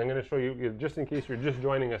 and I'm going to show you just in case you're just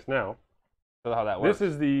joining us now. So how that works.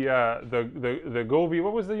 This is the Govee.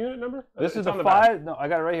 What was the unit number? This is the 5. No, I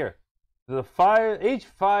got it right here. The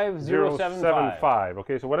H5075.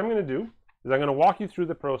 Okay, so what I'm going to do is I'm going to walk you through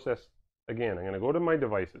the process again. I'm going to go to my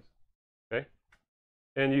devices, okay?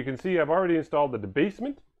 And you can see I've already installed the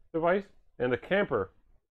debasement device and the camper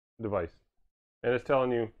device, and it's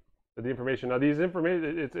telling you the information. Now these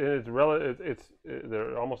information,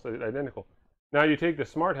 they're almost identical. Now you take the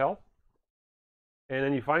Smart Health, and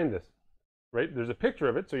then you find this, right? There's a picture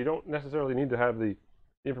of it, so you don't necessarily need to have the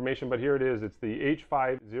information, but here it is. It's the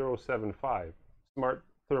H5075 Smart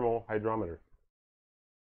Thermal Hydrometer.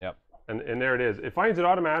 Yep. And there it is. It finds it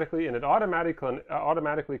automatically, and it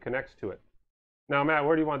automatically connects to it. Now, Matt,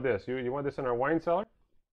 where do you want this? You want this in our wine cellar?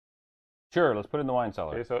 Sure, let's put it in the wine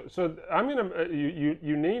cellar. Okay, so I'm gonna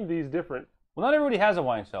you name these different. Well, not everybody has a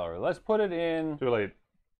wine cellar. Let's put it in. Too late.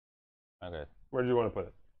 Okay. Where do you want to put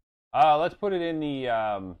it? Let's put it in the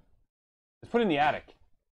let's put it in the attic.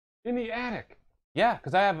 In the attic. Yeah,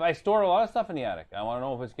 because I store a lot of stuff in the attic. I want to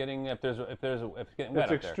know if it's getting if it's getting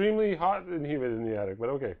wet. It's extremely hot and humid in the attic, but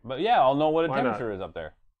okay. But yeah, I'll know what the Why temperature not? is up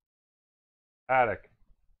there. Attic.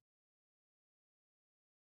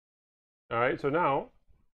 All right, so now,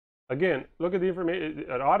 again, look at the information.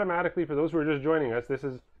 It automatically, for those who are just joining us,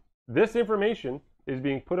 this information is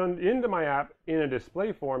being put into my app in a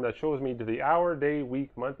display form that shows me to the hour, day,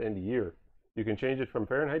 week, month, and year. You can change it from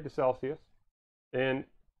Fahrenheit to Celsius, and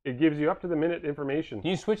it gives you up to the minute information. Can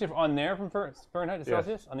you switch it on there from Fahrenheit to Yes.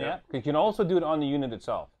 Celsius on the app? You can also do it on the unit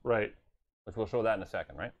itself. Right. Which we'll show that in a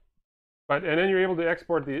second, right? And then you're able to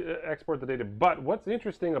export the data. But what's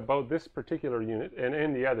interesting about this particular unit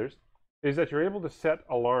and the others is that you're able to set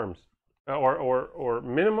alarms or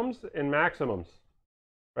minimums and maximums,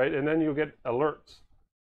 right? And then you'll get alerts.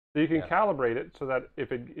 So you can calibrate it so that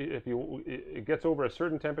if it gets over a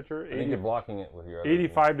certain temperature, I think you're blocking it with your other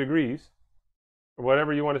 85 degrees, or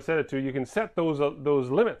whatever you want to set it to, you can set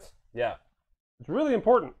those limits. Yeah. It's really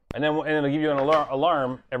important. And then it'll give you an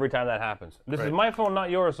alarm every time that happens. This is my phone,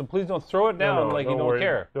 not yours, so please don't throw it down like you don't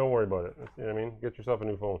care. Don't worry about it. You know what I mean? Get yourself a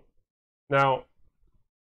new phone. Now,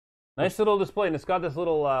 nice little display, and it's got this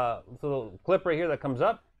little clip right here that comes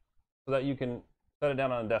up so that you can set it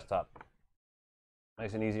down on a desktop.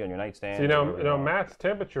 Nice and easy on your nightstand. See, now Matt's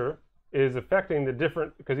temperature is affecting the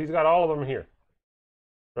different, because he's got all of them here,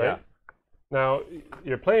 right? Yeah. Now,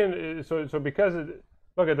 you're playing, so because,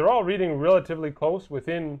 look, they're all reading relatively close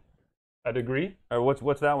within a degree.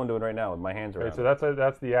 What's that one doing right now with my hands around? Right, so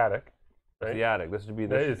that's the attic. Right? That's the attic. This would be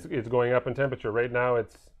this. It's going up in temperature. Right now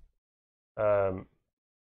it's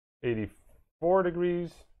 84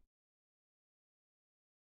 degrees,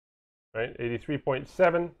 right?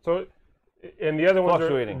 83.7. So, and the other ones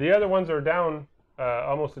Fluctuating. The other ones are down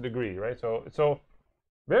almost a degree, right? So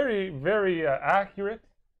very, very accurate.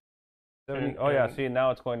 70, oh yeah, see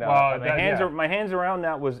now it's going down. Well, My hands around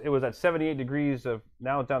that it was at 78 degrees of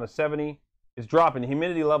now it's down to 70. It's dropping. The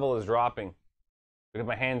humidity level is dropping because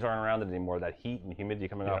my hands aren't around it anymore. That heat and humidity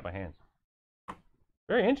coming off my hands.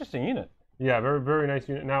 Very interesting unit. Yeah, very, very nice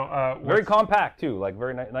unit. Now, very compact too, like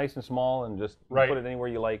very nice and small, and just put it anywhere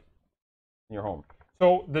you like in your home.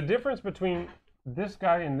 So the difference between this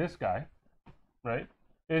guy and this guy, right,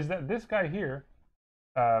 is that this guy here,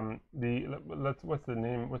 what's the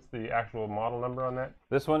name? What's the actual model number on that?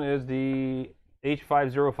 This one is the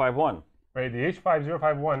H5051. Right, the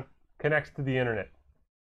H5051 connects to the internet.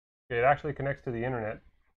 Okay, it actually connects to the internet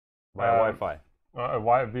via Wi-Fi.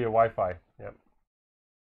 Via Wi-Fi. Yep.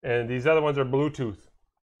 And these other ones are Bluetooth.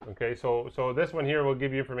 Okay, so this one here will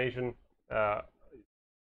give you information via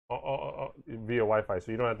Wi-Fi,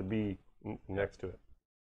 so you don't have to be next to it.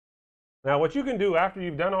 Now, what you can do after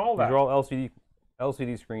you've done all that... These are all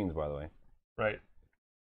LCD screens, by the way. Right.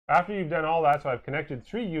 After you've done all that, so I've connected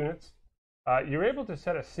 3 units, you're able to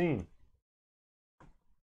set a scene.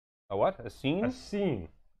 A what? A scene? A scene.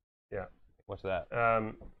 Yeah. What's that?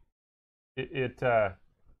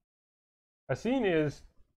 A scene is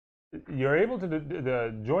you're able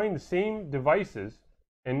to join the same devices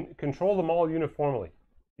and control them all uniformly.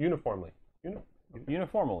 Uniformly.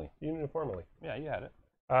 Uniformly. Yeah, you had it.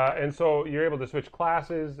 And so you're able to switch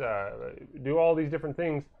classes, do all these different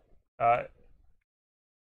things, and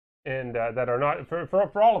that are not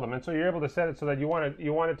for all of them. And so you're able to set it so that you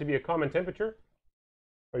want it to be a common temperature,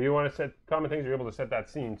 or you want to set common things. You're able to set that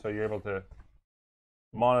scene, so you're able to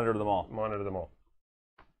monitor them all.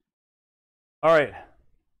 All right.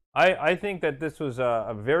 I think that this was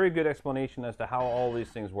a very good explanation as to how all these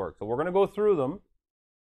things work. So we're going to go through them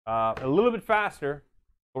a little bit faster,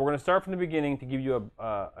 but we're going to start from the beginning to give you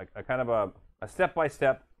a kind of a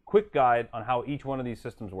step-by-step quick guide on how each one of these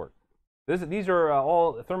systems work. These are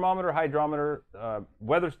all thermometer, hydrometer,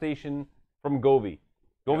 weather station from Govee.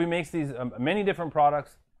 Govee makes these many different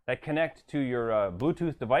products that connect to your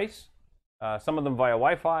Bluetooth device, some of them via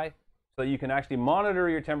Wi-Fi, so that you can actually monitor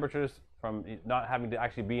your temperatures from not having to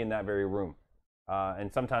actually be in that very room,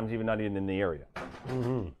 and sometimes even not even in the area.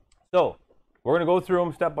 Mm-hmm. So we're going to go through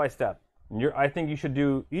them step by step. I think you should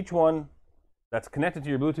do each one that's connected to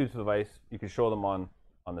your Bluetooth device. You can show them on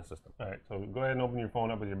the system. All right. So go ahead and open your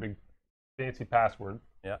phone up with your big fancy password.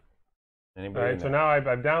 Yeah. All right. So now I've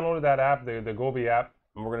downloaded that app, the Govee app.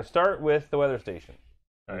 And we're going to start with the weather station.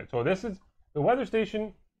 All right. So this is the weather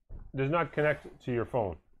station. Does not connect to your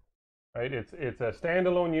phone. Right. It's a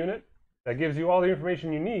standalone unit that gives you all the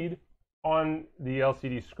information you need on the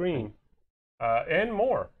LCD screen, and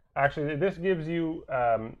more. Actually, this gives you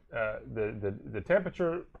the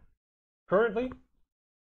temperature currently.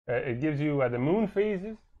 It gives you the moon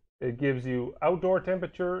phases. It gives you outdoor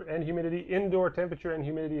temperature and humidity, indoor temperature and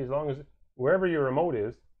humidity, as long as wherever your remote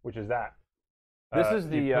is, which is that. This is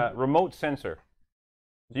the remote sensor.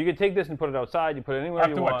 So you can take this and put it outside. You put it anywhere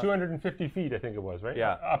you want. Up to 250 feet, I think it was, right?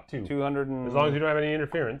 Yeah. Up to 200. As long as you don't have any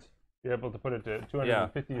interference, you're able to put it to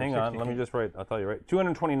 250. Yeah. Hang on. Let me just write. I'll tell you right.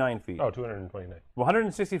 229 feet. Oh, 229.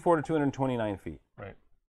 164 to 229 feet. Right.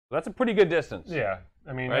 So that's a pretty good distance. Yeah.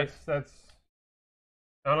 I mean, right? that's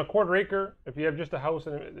on a quarter acre. If you have just a house,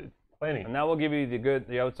 and plenty. And that will give you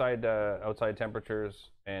the outside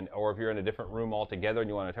temperatures, or if you're in a different room altogether and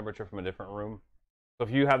you want a temperature from a different room. So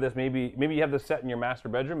if you have this, maybe you have this set in your master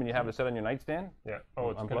bedroom and you have it set on your nightstand. Yeah.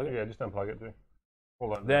 Oh, unplug it. Yeah, just unplug it. Too.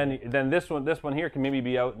 Hold on. Then this one here can maybe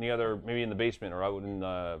be out in the other, maybe in the basement or out in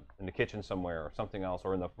the kitchen somewhere or something else,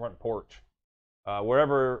 or in the front porch,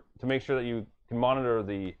 wherever, to make sure that you can monitor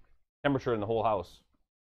the temperature in the whole house.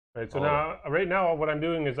 Right. So right now, what I'm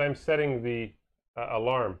doing is I'm setting the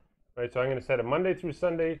alarm. Right. So I'm going to set a Monday through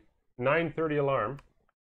Sunday 9:30 alarm.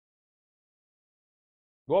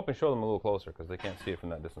 Go up and show them a little closer because they can't see it from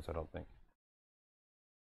that distance, I don't think.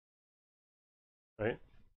 Right.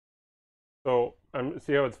 So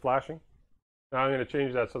see how it's flashing? Now I'm going to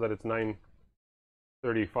change that so that it's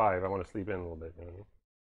 9:35. I want to sleep in a little bit. You know what I mean?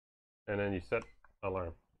 And then you set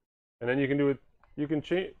alarm. And then you can do it. You can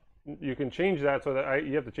change that so that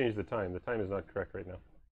you have to change the time. The time is not correct right now.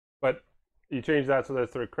 But you change that so that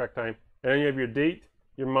it's the correct time. And then you have your date,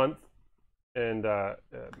 your month, and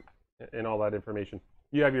all that information.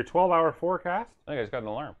 You have your 12-hour forecast. I think I just got an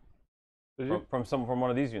alarm. Did you? From one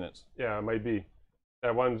of these units. Yeah, it might be.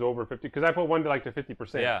 That one's over 50, because I put one to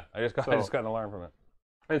 50%. Yeah, I just got an alarm from it.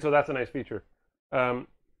 And so that's a nice feature. And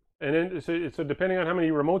then so depending on how many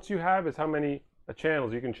remotes you have is how many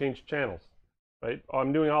channels. You can change channels, right?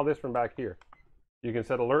 I'm doing all this from back here. You can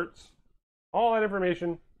set alerts, all that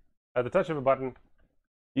information at the touch of a button.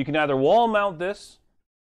 You can either wall mount this,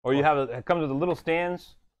 or you have it comes with the little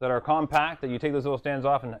stands that are compact that you take those little stands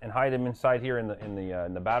off and hide them inside here in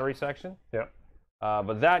the battery section. Yeah.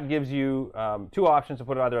 But that gives you 2 options to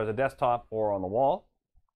put it either as a desktop or on the wall.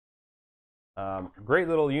 Great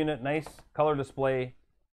little unit, nice color display,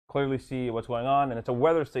 clearly see what's going on, and it's a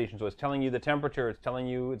weather station, so it's telling you the temperature, it's telling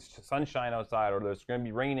you it's sunshine outside or there's going to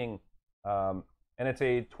be raining, and it's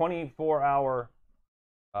a 24-hour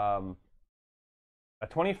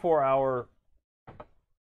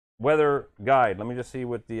weather guide. Let me just see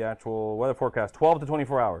what the actual weather forecast, 12 to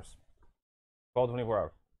 24 hours. 12 to 24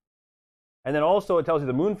 hours. And then also it tells you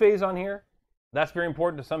the moon phase on here. That's very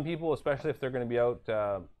important to some people, especially if they're going to be out,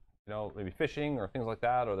 maybe fishing or things like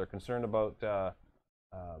that, or they're concerned about,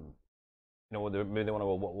 maybe they want to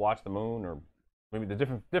go watch the moon, or maybe the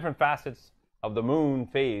different facets of the moon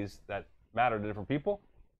phase that matter to different people,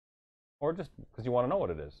 or just because you want to know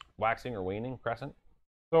what it is, waxing or waning, crescent.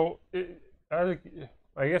 So I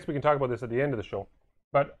guess we can talk about this at the end of the show,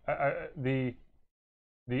 but the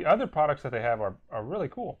other products that they have are really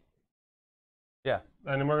cool. Yeah,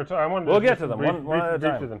 and we're going to. I wanted we'll to get to them one at a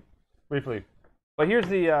time. Briefly. But here's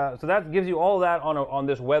the so that gives you all that on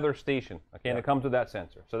this weather station. Okay, and it comes with that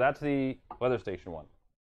sensor. So that's the weather station one.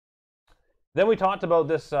 Then we talked about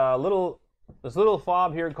this little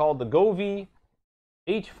fob here called the Govee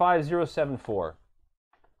H5074.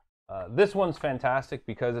 This one's fantastic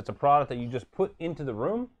because it's a product that you just put into the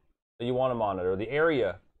room that you want to monitor, the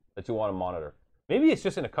area that you want to monitor. Maybe it's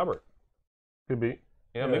just in a cupboard. Could be.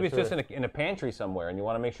 Maybe it's just in a pantry somewhere, and you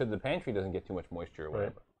want to make sure the pantry doesn't get too much moisture or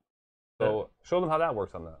whatever. Right. So show them how that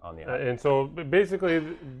works on the app. And so basically,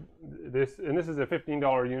 this is a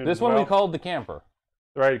 $15 unit. This one we called the camper.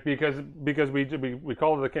 Right, because we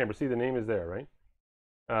called it the camper. See, the name is there, right?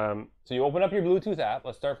 So you open up your Bluetooth app.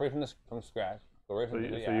 Let's start right from scratch. Go right from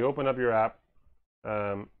so you open up your app.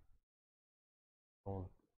 I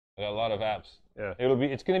got a lot of apps. Yeah.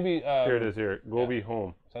 It's going to be. Here it is. Here, Govee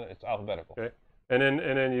Home. It's alphabetical. Okay. And then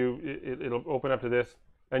it'll open up to this,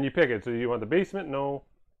 and you pick it. So you want the basement? No.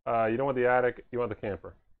 You don't want the attic. You want the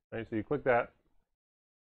camper. Right. So you click that,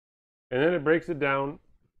 and then it breaks it down.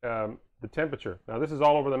 The temperature. Now this is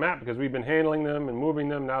all over the map because we've been handling them and moving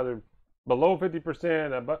them. Now they're below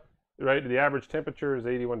 50%. Right. The average temperature is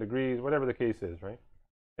 81 degrees. Whatever the case is. Right.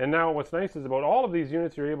 And now what's nice is about all of these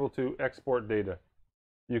units, you're able to export data.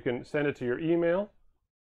 You can send it to your email.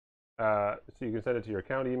 So you can send it to your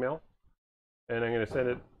account email. And I'm going to send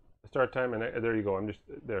it start time, and there you go. I'm just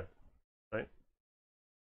there, right?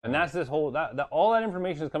 And that's this whole all that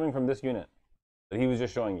information is coming from this unit that he was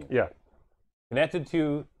just showing you. Yeah. Connected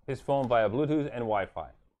to his phone via Bluetooth and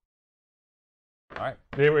Wi-Fi. All right.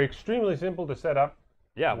 They were extremely simple to set up.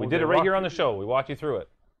 Yeah, we did it right here on the show. We walked you through it.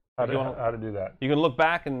 How to do that? You can look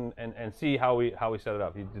back and see how we set it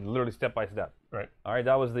up. You did literally step by step. Right. All right.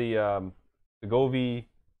 That was the Govee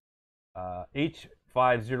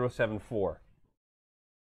H5074.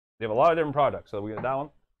 They have a lot of different products, so we got that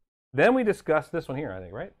one. Then we discussed this one here, I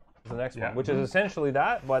think, right? It's the next one, which is essentially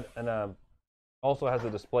that, but also has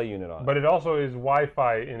a display unit on it. But it also is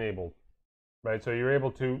Wi-Fi enabled, right? So you're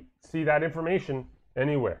able to see that information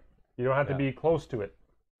anywhere. You don't have to be close to it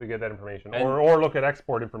to get that information, or look at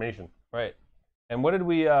export information. Right. And what did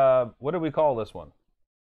we call this one?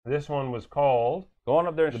 This one was called Go on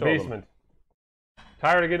up there and show basement.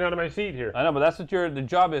 Tired of getting out of my seat here. I know, but that's what the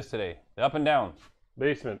job is today. The up and down.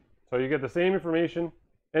 Basement. So you get the same information,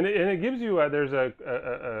 and it gives you there's a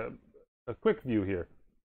quick view here,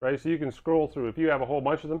 right? So you can scroll through. If you have a whole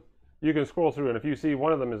bunch of them, you can scroll through, and if you see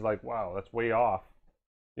one of them is like, wow, that's way off.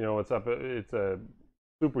 It's a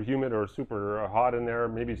super humid or super hot in there.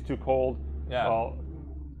 Maybe it's too cold. Yeah. Well,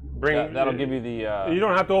 that'll give you the. You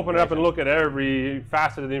don't have to open it up and look at every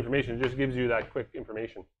facet of the information. It just gives you that quick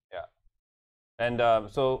information. Yeah. And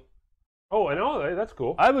so. Oh, I know, that's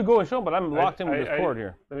cool. I would go and show them, but I'm locked in with this cord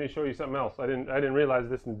here. Let me show you something else. I didn't realize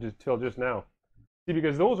this until just now. See,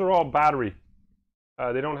 because those are all battery.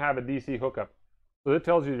 They don't have a DC hookup, so it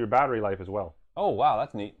tells you your battery life as well. Oh wow,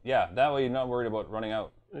 that's neat. Yeah, that way you're not worried about running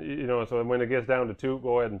out. So when it gets down to 2,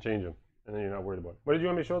 go ahead and change them, and then you're not worried about it. What did you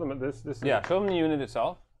want me to show them? This. Yeah, show them the unit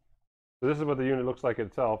itself. So this is what the unit looks like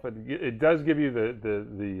itself. It does give you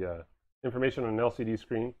the information on an LCD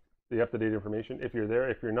screen, the up-to-date information. If you're there,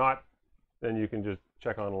 if you're not, then you can just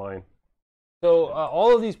check online. So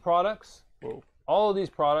all of these products are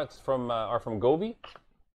from Govee.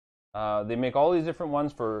 They make all these different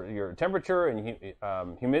ones for your temperature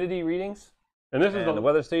and humidity readings. And this is the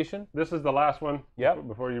weather station. This is the last one. Yep.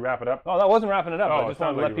 Before you wrap it up. Oh, that wasn't wrapping it up. I just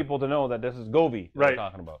wanted to let like people know that this is Govee. Right. We're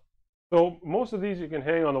talking about. So most of these you can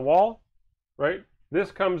hang on the wall, right?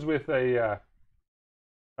 This comes with a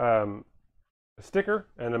sticker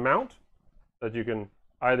and a mount that you can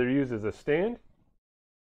either use as a stand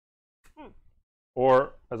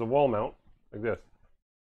or as a wall mount, like this.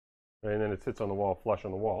 And then it sits on the wall, flush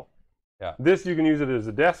on the wall. Yeah. This, you can use it as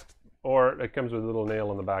a desk, or it comes with a little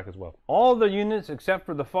nail in the back as well. All the units except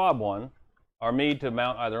for the fob one are made to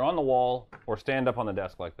mount either on the wall or stand up on the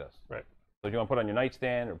desk like this. Right. So if you want to put it on your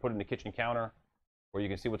nightstand or put it in the kitchen counter where you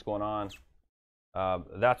can see what's going on,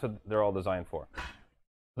 that's what they're all designed for.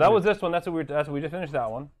 That was this one. That's what we just finished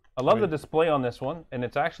that one. I love the display on this one, and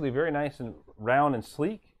it's actually very nice and round and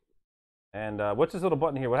sleek. And what's this little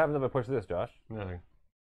button here? What happens if I push this, Josh? Nothing.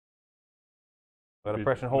 Got to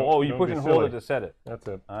press and hold. Oh, you push and hold it to set it. That's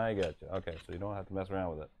it. I got you. Okay, so you don't have to mess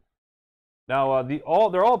around with it. Now,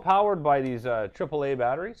 they're all powered by these AAA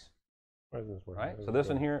batteries, Why does this work? right? So this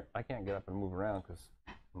one here, I can't get up and move around because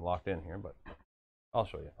I'm locked in here, but I'll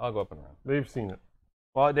show you. I'll go up and around. They've seen it.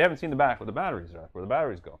 Well, they haven't seen the back where the batteries are, where the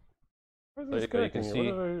batteries go. Where's So this you connecting can here?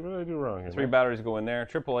 see What did I do wrong here? 3 batteries go in there.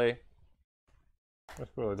 AAA.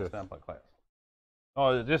 Let's go like this. Stamp like class.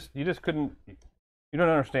 Oh, you just couldn't. You don't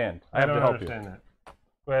understand. I have don't to help understand you. that.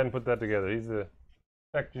 Go ahead and put that together. He's the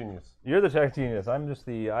tech genius. You're the tech genius. I'm just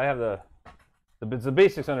I have the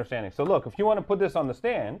basics understanding. So look, if you want to put this on the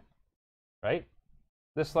stand, right?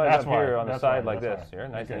 This slides That's up here why. on the That's side why. like That's this why. here,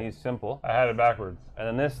 nice Okay. and easy, simple. I had it backwards. And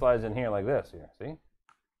then this slides in here like this here. See?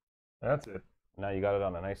 That's it. Now you got it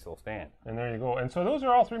on a nice little stand. And there you go. And so those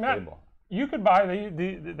are all 3 mats. Stable. You could buy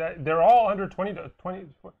they're all under 20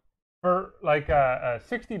 for like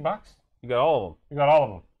 $60. You got all of them. You got all of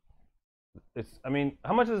them. I mean,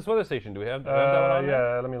 how much is this weather station? Do we have, that one on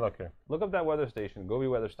there? Yeah, let me look here. Look up that weather station. Gobi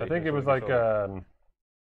weather I station. think it so was we can like show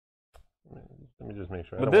it. let me just make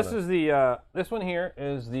sure. But this is the this one here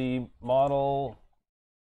is the model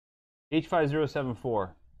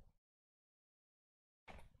H5074.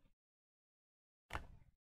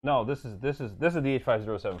 No, this is the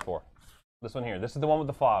H5074. This one here. This is the one with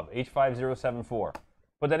the fob, H5074.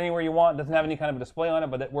 Put that anywhere you want. Doesn't have any kind of a display on it,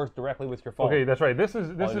 but that works directly with your phone. Okay, that's right. This is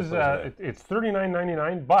it's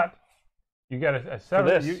 $39.99, but you get a 7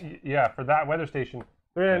 this? for that weather station,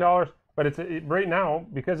 $39. But it's right now,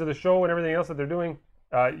 because of the show and everything else that they're doing,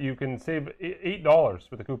 you can save $8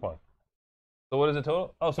 with the coupon. So what is the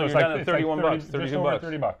total? Oh, so it's you're down at it's like 31 bucks, 32 just over bucks.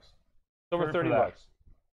 $30. It's over for 30 that. bucks.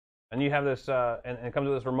 And you have this, and it comes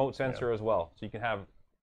with this remote sensor as well, so you can have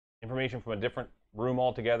information from a different room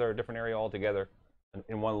altogether, a different area altogether,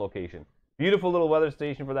 in one location. Beautiful little weather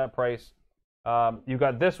station for that price. You've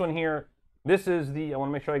got this one here. This is I want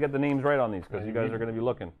to make sure I get the names right on these because you guys are going to be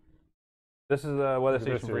looking. This is the weather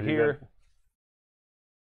station for here.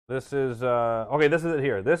 This is, okay, this is it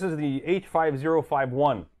here. This is the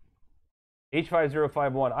H5051.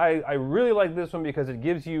 H5051. I really like this one because it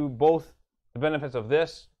gives you both the benefits of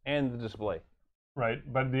this and the display. Right,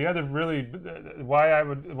 but the other really why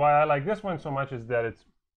I like this one so much is that it's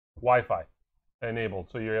Wi-Fi enabled,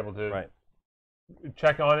 so you're able to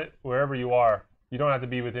check on it wherever you are. You don't have to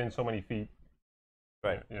be within so many feet.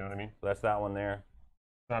 Right. You know what I mean? So that's that one there.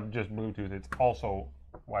 It's not just Bluetooth; it's also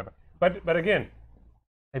Wi-Fi. But again,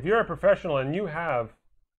 if you're a professional and you have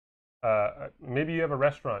maybe you have a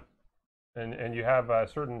restaurant and you have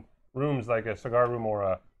certain rooms like a cigar room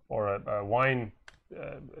or a wine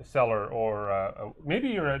cellar or maybe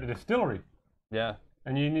you're at a distillery. Yeah.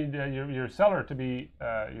 And you need your cellar to be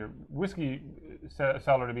your whiskey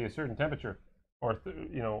cellar to be a certain temperature, or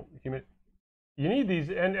humid. You need these,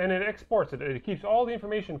 and it exports it. It keeps all the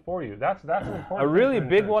information for you. That's an important. A really thing for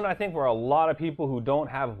big insurance. one, I think, for a lot of people who don't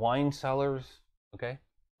have wine cellars. Okay,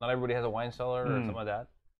 not everybody has a wine cellar or something like that.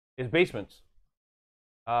 Is basements.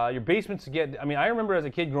 Your basements get. I mean, I remember as a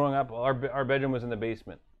kid growing up, our bedroom was in the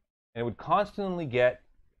basement, and it would constantly get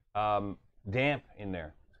damp in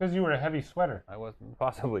there. Because you were a heavy sweater. I was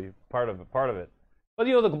possibly part of it. But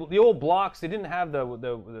you know the old blocks, they didn't have the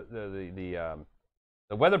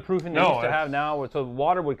weatherproofing they used to have now, so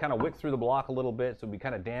water would kind of wick through the block a little bit, so it'd be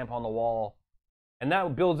kind of damp on the wall, and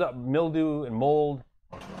that builds up mildew and mold,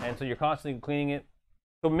 and so you're constantly cleaning it.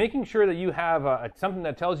 So making sure that you have something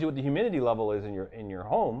that tells you what the humidity level is in your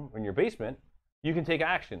home, in your basement, you can take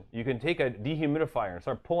action. You can take a dehumidifier and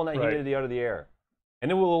start pulling that humidity out of the air, and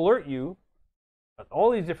it will alert you.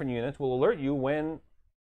 All these different units will alert you when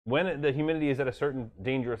the humidity is at a certain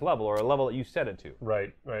dangerous level or a level that you set it to.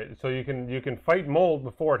 Right. So you can fight mold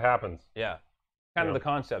before it happens. Yeah, kind of the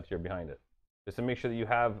concept here behind it, just to make sure that you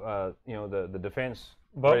have the defense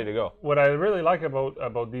ready to go. What I really like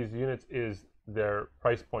about these units is their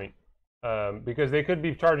price point. because they could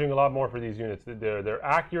be charging a lot more for these units. They're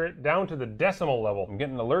accurate down to the decimal level. I'm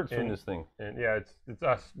getting alerts from this thing. And yeah, it's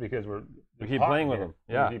us because we keep playing with them.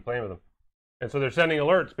 Yeah, we keep playing with them. And so they're sending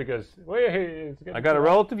alerts because I got a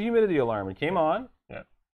relative humidity alarm. It came on. Yeah.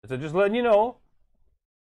 It said just letting you know,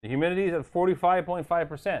 the humidity is at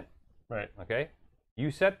 45.5%. Right. Okay.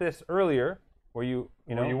 You set this earlier where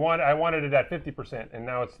I wanted it at 50%, and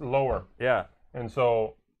now it's lower. Yeah. And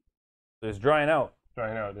so it's drying out.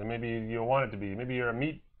 And maybe you want it to be. Maybe you're a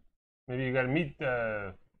meat. Maybe you got a meat.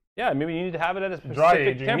 Yeah. Maybe you need to have it at a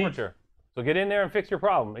specific temperature. So get in there and fix your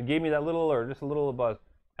problem. It gave me that little alert, just a little buzz.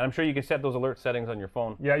 And I'm sure you can set those alert settings on your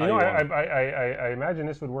phone. Yeah. I imagine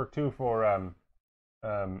this would work too for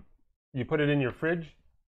you put it in your fridge,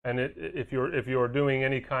 and if you're doing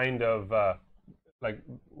any kind of like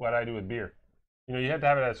what I do with beer, you have to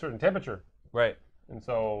have it at a certain temperature. Right. And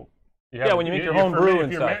so when you make your home brew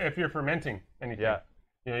and stuff. If you're fermenting anything. Yeah.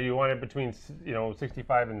 You want it between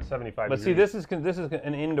 65 and 75 But degrees. see, this is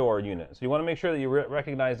an indoor unit, so you want to make sure that you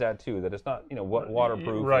recognize that too, that it's not waterproof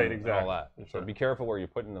and all that. Sure. So be careful where you're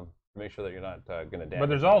putting them to make sure that you're not going to damage. But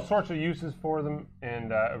there's all sorts of uses for them,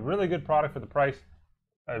 and a really good product for the price.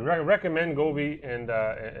 I recommend Govee, and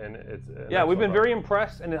it's we've been very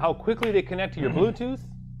impressed in how quickly they connect to your Bluetooth.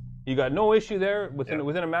 You got no issue there.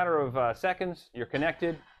 Within a matter of seconds, you're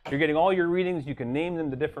connected. You're getting all your readings. You can name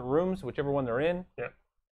them the different rooms, whichever one they're in. Yeah.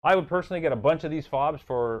 I would personally get a bunch of these fobs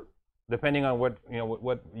for depending on what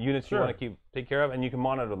units you want to take care of, and you can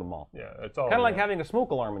monitor them all. Yeah, it's all kind of like having a smoke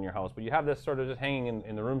alarm in your house, but you have this sort of just hanging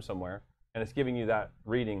in the room somewhere, and it's giving you that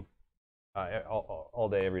reading all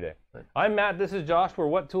day, every day. Right. I'm Matt. This is Josh. We're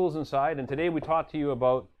What Tools Inside, and today we talked to you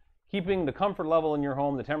about keeping the comfort level in your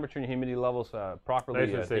home, the temperature and humidity levels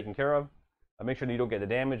properly taken care of. Make sure that you don't get the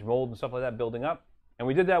damage, mold, and stuff like that building up. And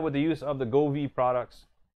we did that with the use of the Govee products.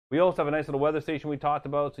 We also have a nice little weather station we talked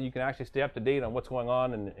about, so you can actually stay up to date on what's going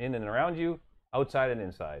on in and around you, outside and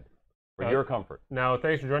inside, for your comfort. Now,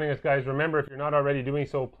 thanks for joining us, guys. Remember, if you're not already doing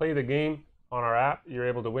so, play the game on our app. You're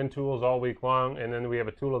able to win tools all week long, and then we have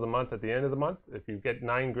a tool of the month at the end of the month if you get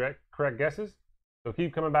 9 correct guesses. So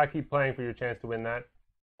keep coming back, keep playing for your chance to win that.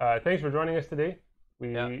 Thanks for joining us today.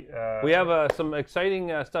 We have some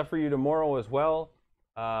exciting stuff for you tomorrow as well.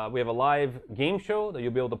 We have a live game show that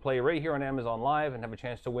you'll be able to play right here on Amazon Live and have a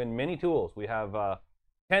chance to win many tools. We have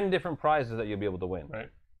 10 different prizes that you'll be able to win. Right.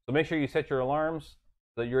 So make sure you set your alarms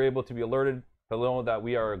so that you're able to be alerted to know that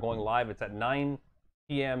we are going live. It's at 9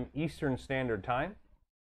 p.m. Eastern Standard Time.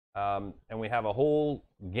 And we have a whole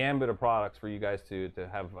gambit of products for you guys to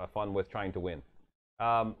have fun with trying to win.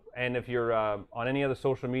 And if you're on any other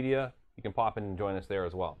social media, you can pop in and join us there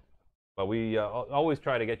as well. But we always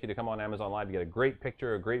try to get you to come on Amazon Live to get a great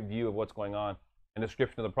picture, a great view of what's going on, and a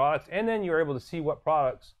description of the products. And then you're able to see what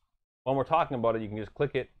products, when we're talking about it, you can just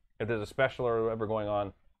click it. If there's a special or whatever going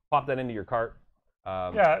on, pop that into your cart.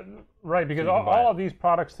 Yeah, right, because all of these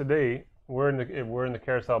products today, we're in the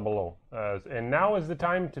carousel below. And now is the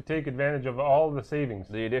time to take advantage of all the savings.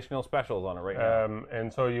 The additional specials on it right now.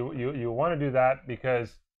 And so you want to do that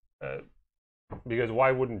because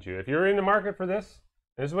why wouldn't you? If you're in the market for this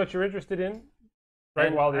is what you're interested in,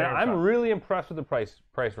 right? I'm really impressed with the price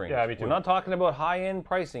range. Yeah, me too. We're not talking about high-end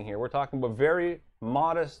pricing here. We're talking about very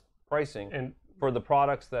modest pricing for the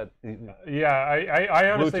products that... Yeah,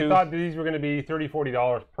 I honestly Bluetooth. thought these were going to be $30,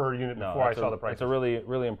 $40 per unit before I saw the price. It's a really,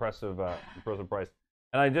 really impressive price.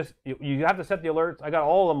 And you have to set the alerts. I got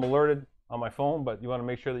all of them alerted on my phone, but you want to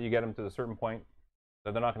make sure that you get them to a certain point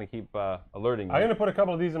that they're not going to keep alerting you. I'm going to put a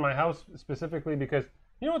couple of these in my house specifically because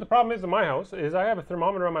you know what the problem is in my house is I have a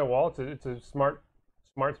thermometer on my wall. It's a smart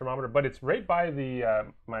thermometer, but it's right by the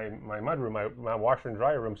my mud room, my washer and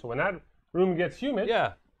dryer room. So when that room gets humid,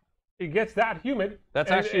 it gets that humid.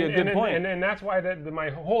 That's actually a good point. And that's why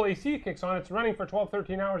my whole AC kicks on. It's running for 12,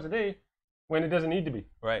 13 hours a day when it doesn't need to be.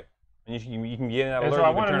 Right. And you can get in that alert. So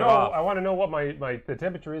I want to know what the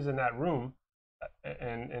temperature is in that room,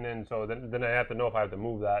 and then I have to know if I have to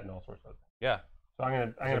move that and all sorts of things. Yeah. So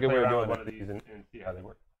I'm gonna play around with one of these and see how they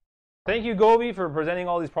work. Thank you, Govee, for presenting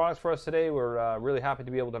all these products for us today. We're really happy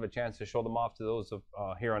to be able to have a chance to show them off to those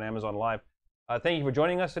here on Amazon Live. Thank you for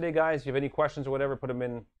joining us today, guys. If you have any questions or whatever, put them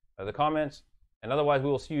in the comments. And otherwise, we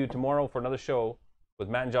will see you tomorrow for another show with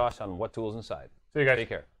Matt and Josh on What Tools Inside. See you guys. Take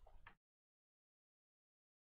care.